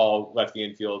 once the ball left the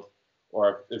infield,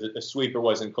 or if a sweeper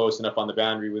wasn't close enough on the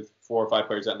boundary with 4 or 5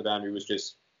 players out in the boundary, was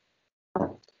just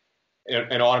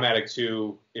an automatic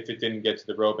 2 if it didn't get to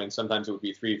the rope, and sometimes it would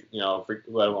be 3,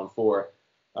 let alone 4.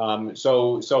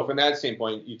 So from that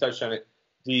standpoint, you touched on it.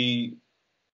 Do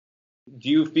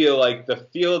you feel like the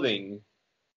fielding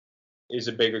is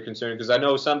a bigger concern? Because I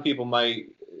know some people might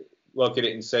look at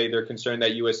it and say they're concerned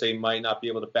that USA might not be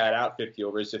able to bat out 50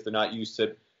 overs if they're not used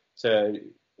to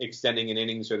extending an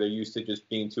innings, or they're used to just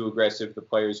being too aggressive. The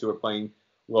players who are playing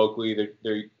locally,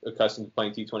 they're accustomed to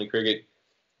playing T20 cricket.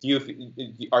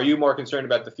 Are you more concerned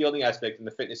about the fielding aspect and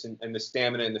the fitness and the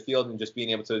stamina in the field, and just being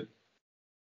able to,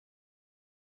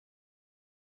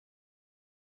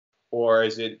 or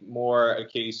is it more a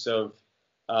case of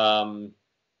having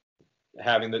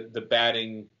the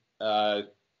batting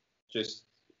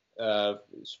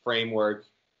framework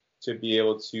to be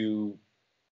able to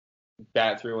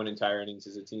bat through an entire innings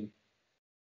as a team?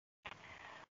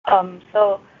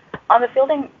 So on the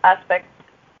fielding aspect,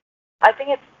 I think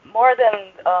it's more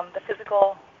than the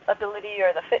physical ability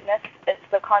or the fitness. It's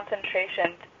the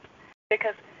concentration,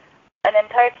 because an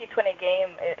entire T20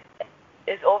 game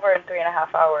is over in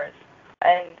 3.5 hours,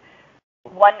 and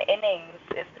one innings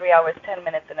is 3 hours 10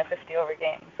 minutes in a 50 over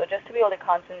game. So just to be able to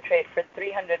concentrate for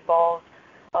 300 balls,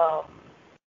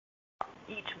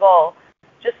 each ball,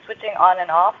 just switching on and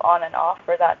off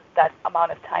for that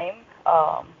amount of time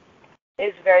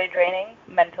is very draining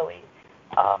mentally.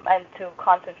 And to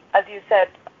concentrate, as you said,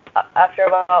 after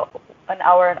about an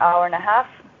hour and a half,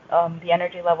 the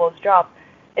energy levels drop.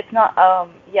 It's not,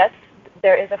 yes,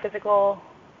 there is a physical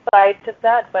side to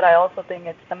that, but I also think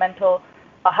it's the mental,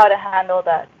 how to handle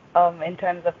that in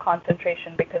terms of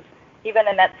concentration, because even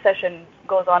a net session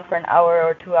goes on for an hour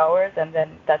or 2 hours, and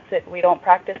then that's it. We don't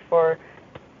practice for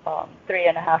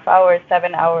 3.5 hours,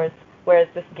 7 hours, whereas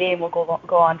this game will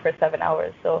go on for 7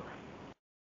 hours. So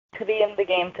to be in the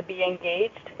game, to be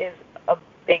engaged, is a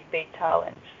big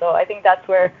challenge. So I think that's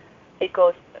where it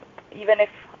goes. Even if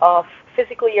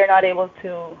physically you're not able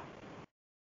to,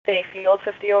 say, field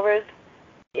 50 overs,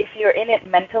 if you're in it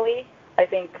mentally, I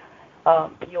think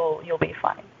you'll be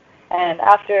fine. And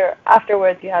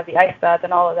afterwards, you have the ice bath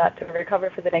and all of that to recover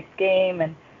for the next game,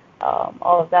 and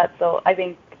all of that. So I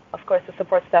think, of course, the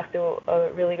support staff do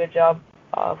a really good job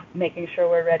of making sure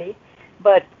we're ready.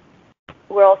 But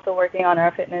we're also working on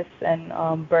our fitness,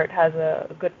 and Bert has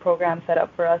a good program set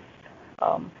up for us,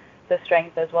 the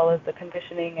strength as well as the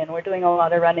conditioning, and we're doing a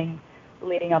lot of running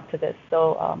leading up to this.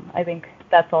 So I think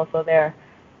that's also there.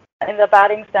 In the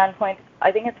batting standpoint,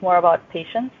 I think it's more about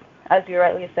patience, as you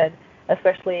rightly said,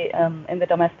 especially in the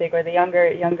domestic or the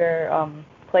younger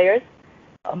players,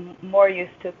 more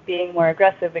used to being more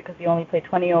aggressive because you only play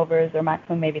 20 overs or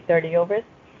maximum maybe 30 overs.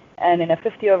 And in a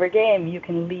 50-over game, you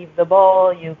can leave the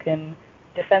ball, you can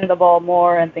defend the ball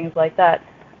more and things like that,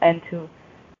 and to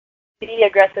be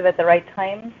aggressive at the right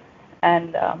times.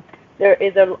 And there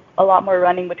is a lot more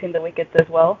running between the wickets as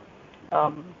well,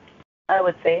 I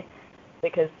would say,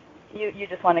 because you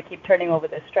just want to keep turning over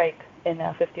the strike in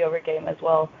a 50-over game as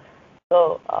well.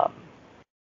 So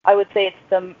I would say it's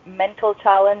the mental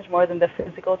challenge more than the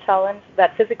physical challenge.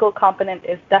 That physical component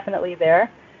is definitely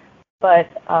there, but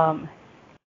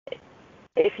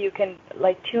if you can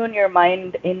tune your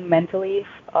mind in mentally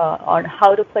on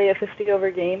how to play a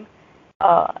 50-over game,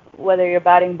 whether you're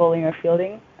batting, bowling, or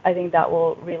fielding, I think that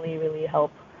will really, really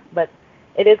help. But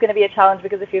it is going to be a challenge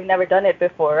because if you've never done it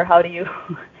before, how do you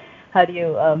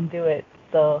do it?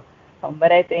 So,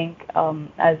 but I think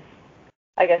as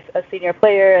I guess a senior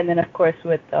player, and then of course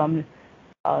with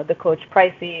the coach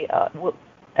Pricey,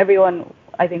 everyone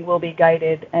I think will be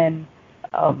guided, and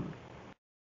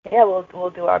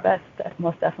we'll do our best,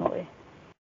 most definitely.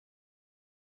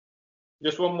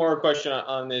 Just one more question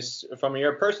on this from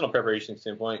your personal preparation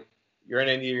standpoint. You're in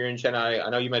India, you're in Chennai. I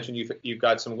know you mentioned you've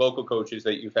got some local coaches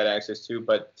that you've had access to,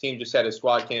 but the team just had a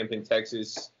squad camp in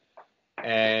Texas,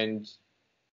 and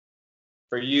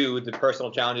for you, the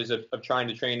personal challenges of trying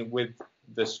to train with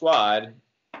the squad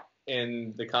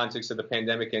in the context of the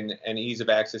pandemic and ease of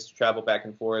access to travel back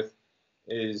and forth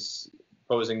is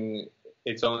posing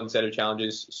its own set of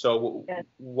challenges. So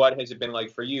what has it been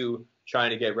like for you trying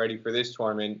to get ready for this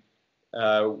tournament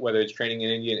whether it's training in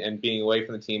India and being away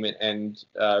from the team, and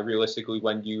realistically,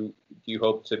 when do you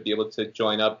hope to be able to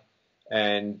join up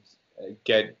and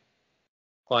get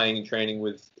playing and training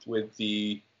with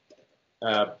the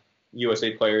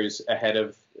USA players ahead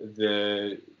of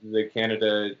the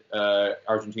Canada,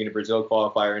 Argentina, Brazil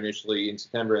qualifier initially in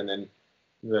September, and then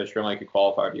the Sri Lanka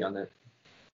qualifier beyond that?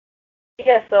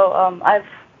 Yeah, so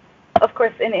of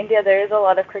course, in India there is a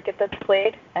lot of cricket that's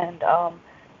played, and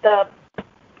the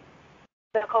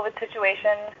COVID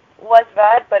situation was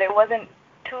bad, but it wasn't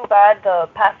too bad the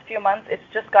past few months. It's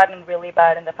just gotten really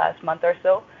bad in the past month or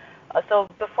so. So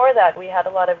before that, we had a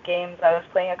lot of games. I was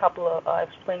playing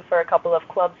for a couple of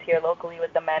clubs here locally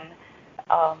with the men.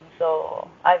 So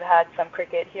I've had some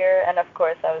cricket here, and of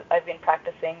course I've been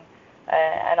practicing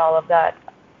and all of that.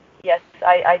 Yes,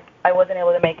 I wasn't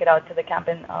able to make it out to the camp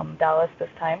in Dallas this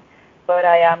time, but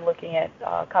I am looking at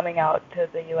coming out to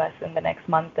the U.S. in the next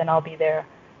month, and I'll be there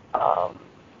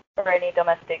for any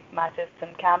domestic matches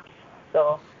and camps.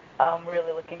 So I'm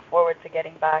really looking forward to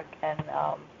getting back and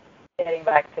getting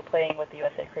back to playing with the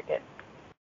USA Cricket.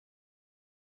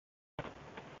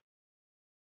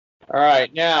 All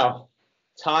right, now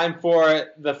time for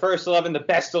the first 11, the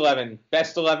best 11.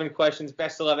 Best 11 questions,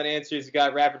 best 11 answers. You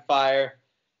got rapid fire.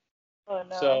 Oh,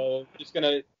 no. So just going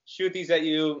to shoot these at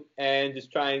you and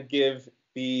just try and give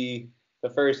the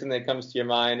first thing that comes to your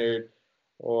mind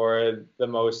or the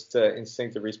most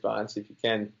instinctive response if you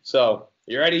can. So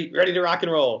you ready to rock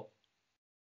and roll?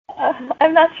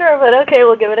 I'm not sure, but okay,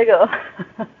 we'll give it a go.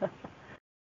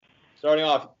 Starting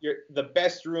off, the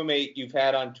best roommate you've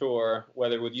had on tour,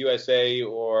 whether with USA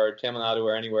or Tamil Nadu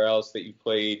or anywhere else that you've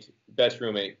played, best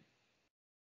roommate.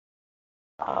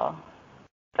 Oh,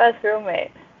 best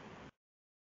roommate.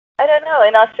 I don't know.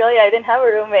 In Australia, I didn't have a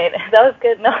roommate. That was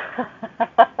good. No.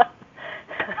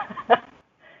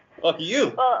 Lucky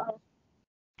you. Well,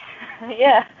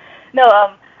 yeah.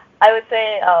 No. I would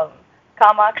say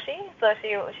Kamakshi. So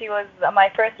she was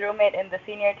my first roommate in the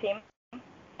senior team,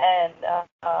 and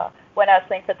when I was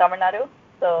playing for Tamil Nadu.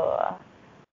 So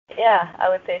yeah, I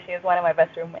would say she is one of my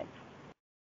best roommates.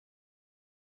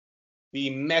 The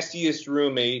messiest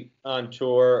roommate on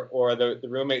tour, or the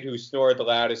roommate who snored the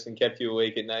loudest and kept you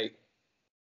awake at night?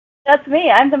 That's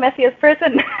me. I'm the messiest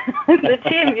person in the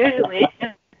team usually.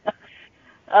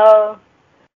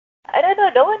 I don't know.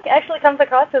 No one actually comes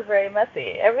across as very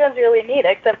messy. Everyone's really neat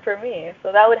except for me. So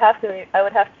I would have to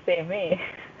say me.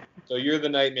 So you're the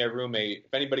nightmare roommate.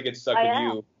 If anybody gets stuck with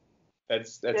you,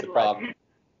 that's a problem.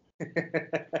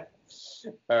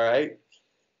 All right.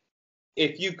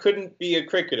 If you couldn't be a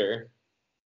cricketer,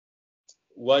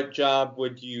 what job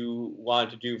would you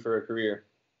want to do for a career?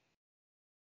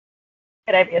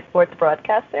 Could I be a sports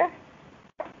broadcaster?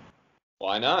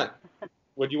 Why not?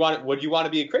 Would you want to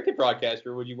be a cricket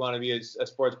broadcaster, or would you want to be a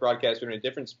sports broadcaster in a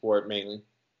different sport mainly?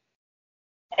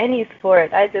 Any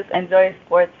sport. I just enjoy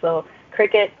sports, so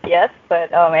cricket, yes,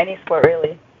 but any sport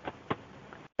really.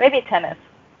 Maybe tennis.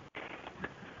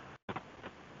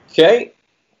 Okay.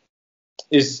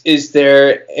 Is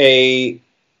there a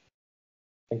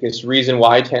reason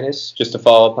why tennis? Just to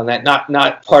follow up on that,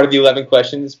 not part of the 11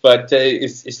 questions, but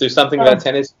is there something about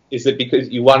tennis? Is it because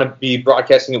you want to be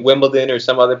broadcasting at Wimbledon or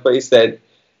some other place that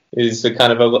is a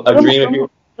kind of a dream of yours?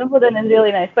 Wimbledon is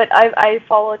really nice, but I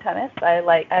follow tennis.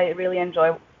 I really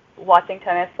enjoy watching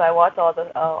tennis. So I watch all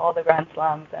the Grand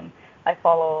Slams, and I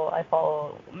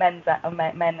follow men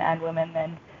and women,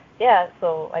 and yeah.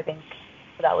 So I think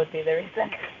that would be the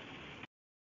reason.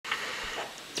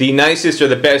 The nicest or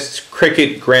the best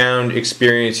cricket ground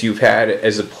experience you've had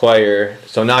as a player,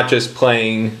 so not just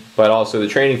playing, but also the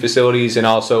training facilities and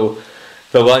also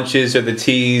the lunches or the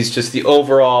teas, just the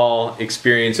overall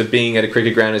experience of being at a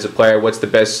cricket ground as a player. What's the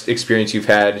best experience you've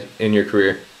had in your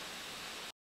career?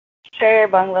 Sher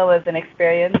Bangla was an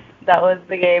experience. That was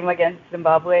the game against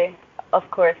Zimbabwe. Of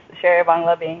course, Sher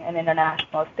Bangla being an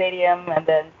international stadium, and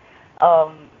then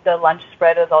the lunch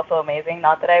spread was also amazing.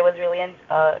 Not that I was really in.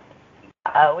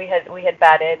 We had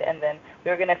batted, and then we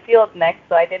were gonna field next,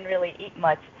 so I didn't really eat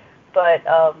much. But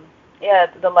yeah,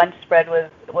 the lunch spread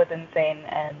was insane,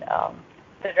 and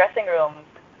the dressing rooms,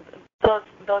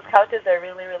 those couches are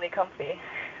really, really comfy.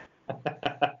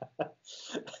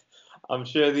 I'm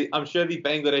sure the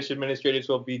Bangladesh administrators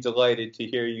will be delighted to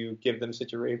hear you give them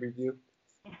such a rave review.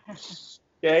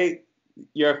 Okay,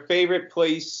 your favorite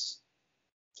place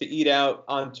to eat out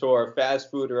on tour, fast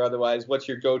food or otherwise? What's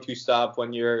your go-to stop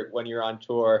when you're on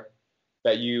tour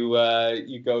that you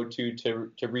go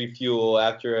to refuel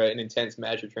after an intense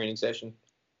match or training session?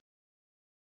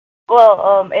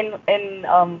 Well,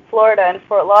 in Florida and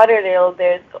Fort Lauderdale,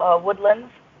 there's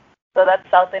Woodlands, so that's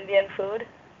South Indian food.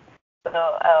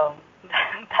 So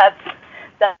that's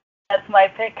that, that's my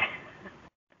pick.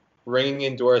 Ringing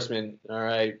endorsement. All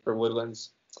right, for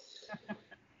Woodlands.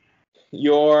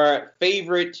 Your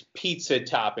favorite pizza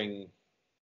topping?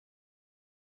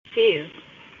 Cheese.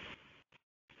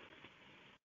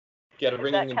 Get a Is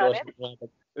ringing that counted?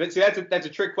 endorsement. See, that's a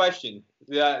trick question.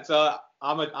 Yeah, so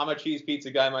I'm a cheese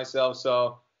pizza guy myself,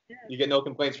 so you get no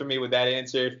complaints from me with that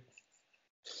answer.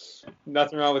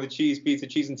 Nothing wrong with a cheese pizza,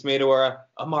 cheese and tomato, or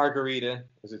a margarita,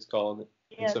 as it's called in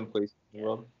Yes. some places in the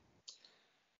world.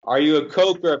 Are you a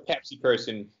Coke or a Pepsi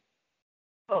person?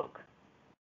 Coke.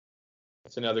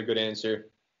 That's another good answer.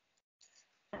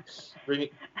 Ringing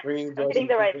I'm getting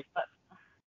the right endorsement. spot.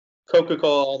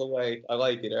 Coca-Cola all the way. I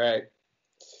like it. All right.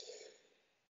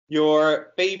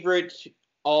 Your favorite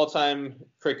all-time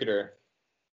cricketer?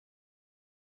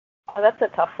 Oh, that's a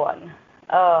tough one.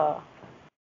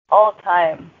 All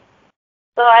time.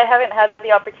 So I haven't had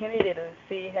the opportunity to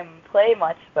see him play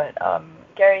much, but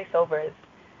Gary Sobers.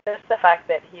 Just the fact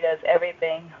that he does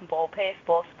everything: ball pace,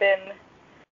 ball spin.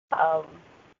 Um,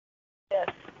 yes,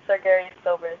 Sir Gary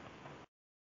Sobers.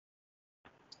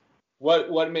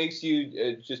 What makes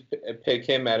you just pick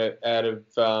him out of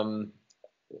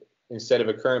instead of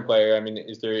a current player? I mean,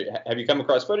 have you come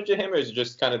across footage of him, or is it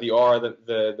just kind of the aura,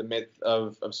 the myth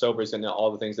of Sobers and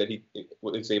all the things that he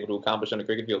was able to accomplish on a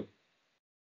cricket field?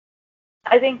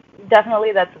 I think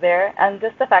definitely that's there, and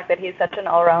just the fact that he's such an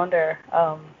all-rounder,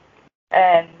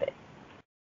 and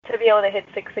to be able to hit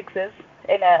six sixes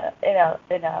in a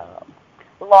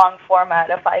long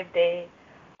format, a 5 day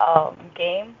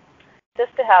game,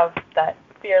 just to have that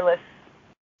fearlessness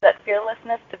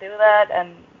to do that,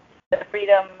 and the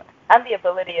freedom and the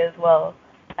ability as well.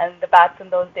 And the bats in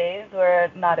those days were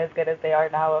not as good as they are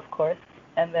now, of course.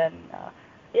 And then,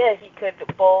 yeah, he could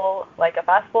bowl like a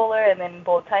fast bowler, and then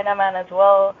bowl Chinaman as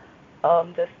well.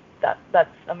 Just that's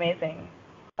amazing.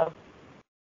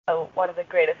 One of the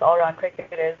greatest all-round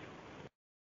cricketers.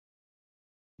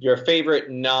 Your favorite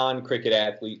non-cricket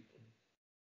athlete?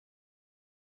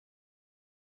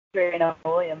 Serena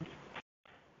Williams.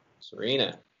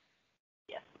 Serena.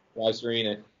 Yes. Why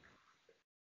Serena?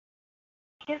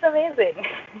 She's amazing.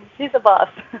 She's a boss.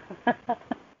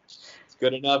 It's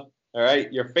good enough. All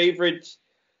right. Your favorite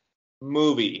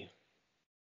movie?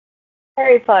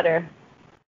 Harry Potter.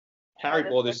 Harry.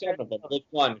 Well, there's seven of them. Which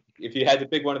one? If you had to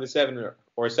pick one of the seven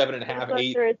or seven and a half,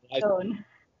 eight. Stone.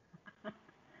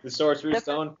 The Sorcerer's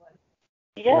Stone.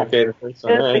 Yes. Okay, the first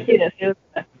one. It was All the right. cutest.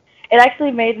 It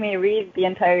actually made me read the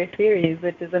entire series,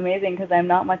 which is amazing because I'm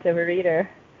not much of a reader.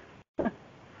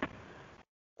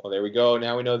 Well, there we go.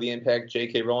 Now we know the impact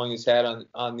J.K. Rowling has had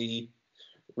on the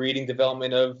reading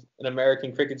development of an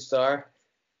American cricket star.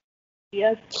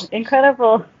 Yes,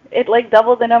 incredible. It like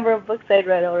doubled the number of books I'd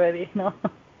read already. No.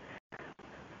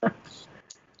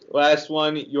 Last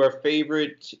one, your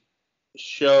favorite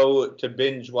show to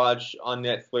binge watch on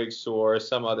Netflix or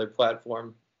some other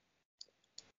platform?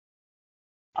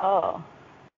 Oh,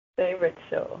 favorite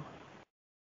show.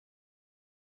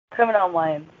 Criminal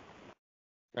Minds.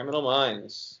 Criminal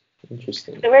Minds.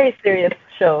 Interesting. It's a very serious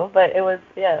show, but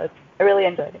I really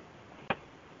enjoyed it.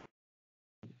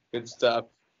 Good stuff.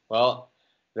 Well,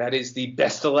 that is the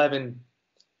best 11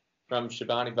 from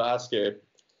Shebani Bhaskar.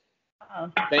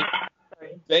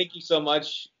 Thank you so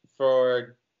much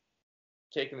for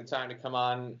taking the time to come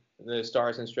on the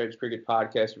Stars and Stripes Cricket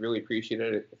Podcast. Really appreciate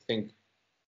it. I think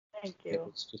Thank you.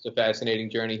 It's just a fascinating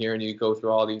journey hearing you go through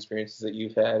all the experiences that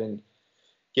you've had and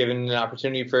given an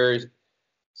opportunity for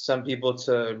some people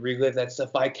to relive that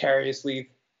stuff vicariously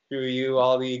through you,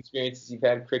 all the experiences you've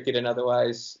had, cricket and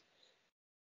otherwise.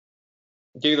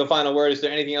 Give you the final word. Is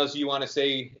there anything else you want to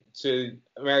say to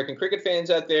American cricket fans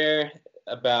out there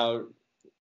about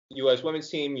U.S. women's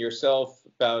team, yourself,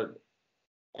 about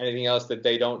anything else that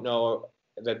they don't know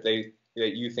that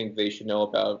you think they should know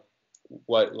about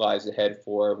what lies ahead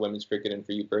for women's cricket and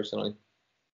for you personally?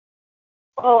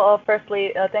 Well,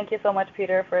 firstly, thank you so much,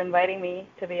 Peter, for inviting me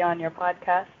to be on your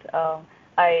podcast.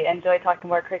 I enjoy talking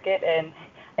about cricket, and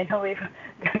I know we've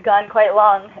gone quite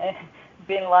long,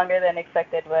 being longer than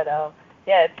expected, but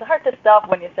yeah, it's hard to stop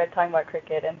when you start talking about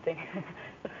cricket and think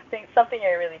something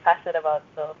you're really passionate about.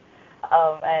 So,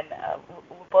 and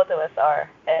both of us are,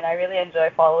 and I really enjoy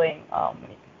following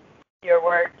your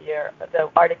work, the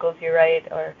articles you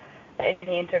write, or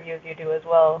any interviews you do as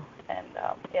well. And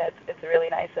yeah, it's really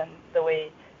nice, and the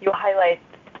way you highlight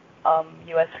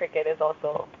U.S. cricket is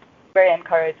also very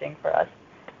encouraging for us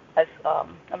as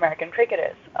American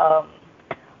cricketers.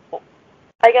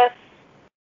 I guess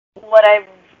what I've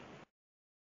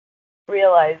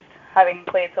realized, having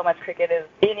played so much cricket, is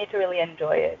you need to really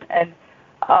enjoy it. And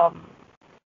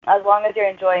as long as you're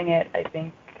enjoying it, I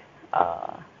think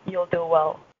you'll do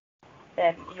well,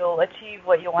 and you'll achieve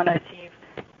what you want to achieve.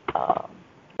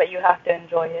 But you have to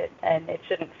enjoy it, and it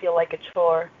shouldn't feel like a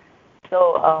chore.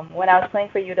 So when I was playing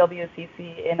for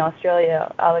UWCC in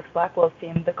Australia, Alex Blackwell's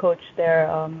team, the coach there,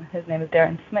 his name is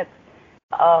Darren Smith.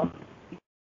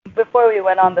 Before we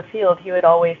went on the field, he would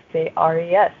always say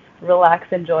RES, relax,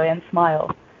 enjoy, and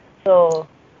smile. So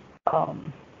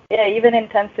yeah, even in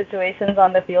tense situations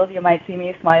on the field, you might see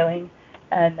me smiling,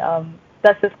 and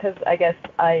that's just because I guess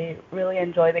I really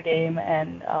enjoy the game,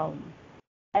 and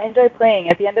I enjoy playing.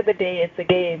 At the end of the day, it's a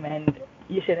game, and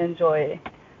you should enjoy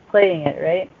playing it,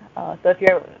 right? So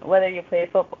if whether you play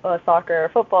soccer or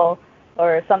football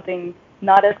or something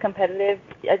not as competitive,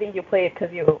 I think you play it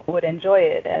because you would enjoy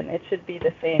it, and it should be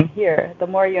the same here. The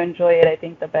more you enjoy it, I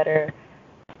think the better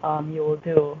you will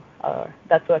do.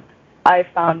 That's what I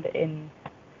found in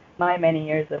my many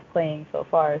years of playing so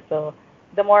far. So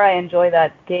the more I enjoy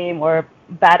that game or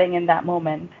batting in that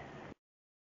moment,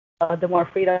 the more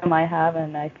freedom I have,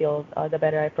 and I feel the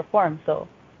better I perform. So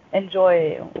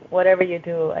enjoy whatever you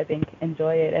do. I think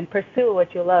enjoy it and pursue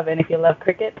what you love. And if you love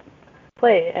cricket,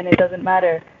 play. And it doesn't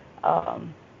matter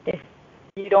if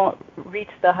you don't reach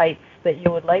the heights that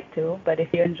you would like to, but if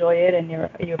you enjoy it and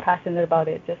you're passionate about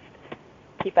it, just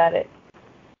keep at it.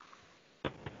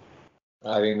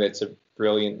 I think that's a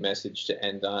brilliant message to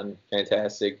end on.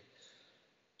 Fantastic.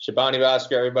 Shebani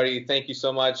Bhaskar, everybody, thank you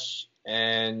so much,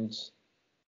 and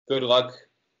good luck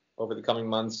over the coming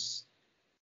months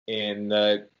in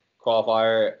the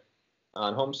qualifier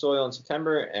on home soil in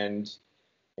September and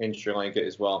in Sri Lanka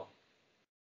as well.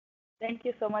 Thank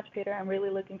you so much, Peter. I'm really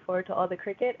looking forward to all the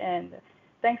cricket, and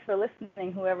thanks for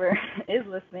listening, whoever is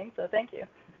listening, so thank you.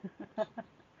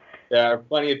 There are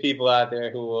plenty of people out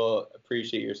there who will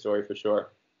appreciate your story for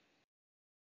sure.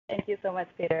 Thank you so much,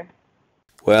 Peter.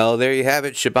 Well, there you have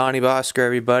it, Shebani Bhaskar,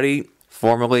 everybody.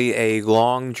 Formerly a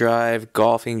long drive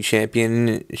golfing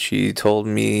champion. She told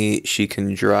me she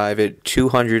can drive it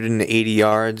 280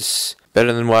 yards.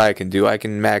 Better than what I can do. I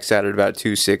can max out at about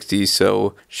 260,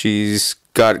 so she's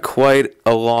got quite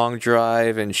a long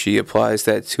drive, and she applies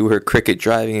that to her cricket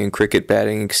driving and cricket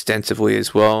batting extensively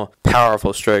as well.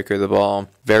 Powerful striker of the ball.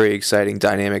 Very exciting,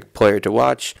 dynamic player to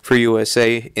watch for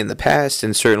USA in the past,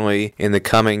 and certainly in the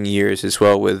coming years as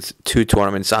well, with 2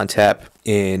 tournaments on tap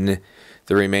in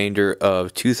the remainder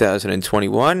of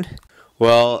 2021.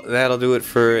 Well, that'll do it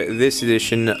for this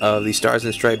edition of the Stars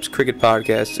and Stripes Cricket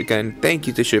Podcast. Again, thank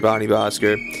you to Shebani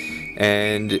Bhaskar,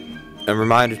 and a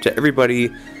reminder to everybody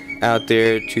out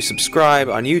there to subscribe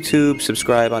on YouTube,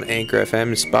 subscribe on Anchor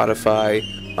FM, Spotify.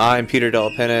 I'm Peter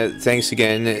Della Penna. Thanks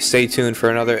again. Stay tuned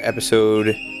for another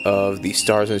episode of the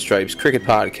Stars and Stripes Cricket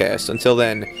Podcast. Until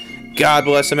then, God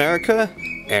bless America,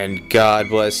 and God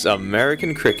bless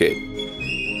American cricket.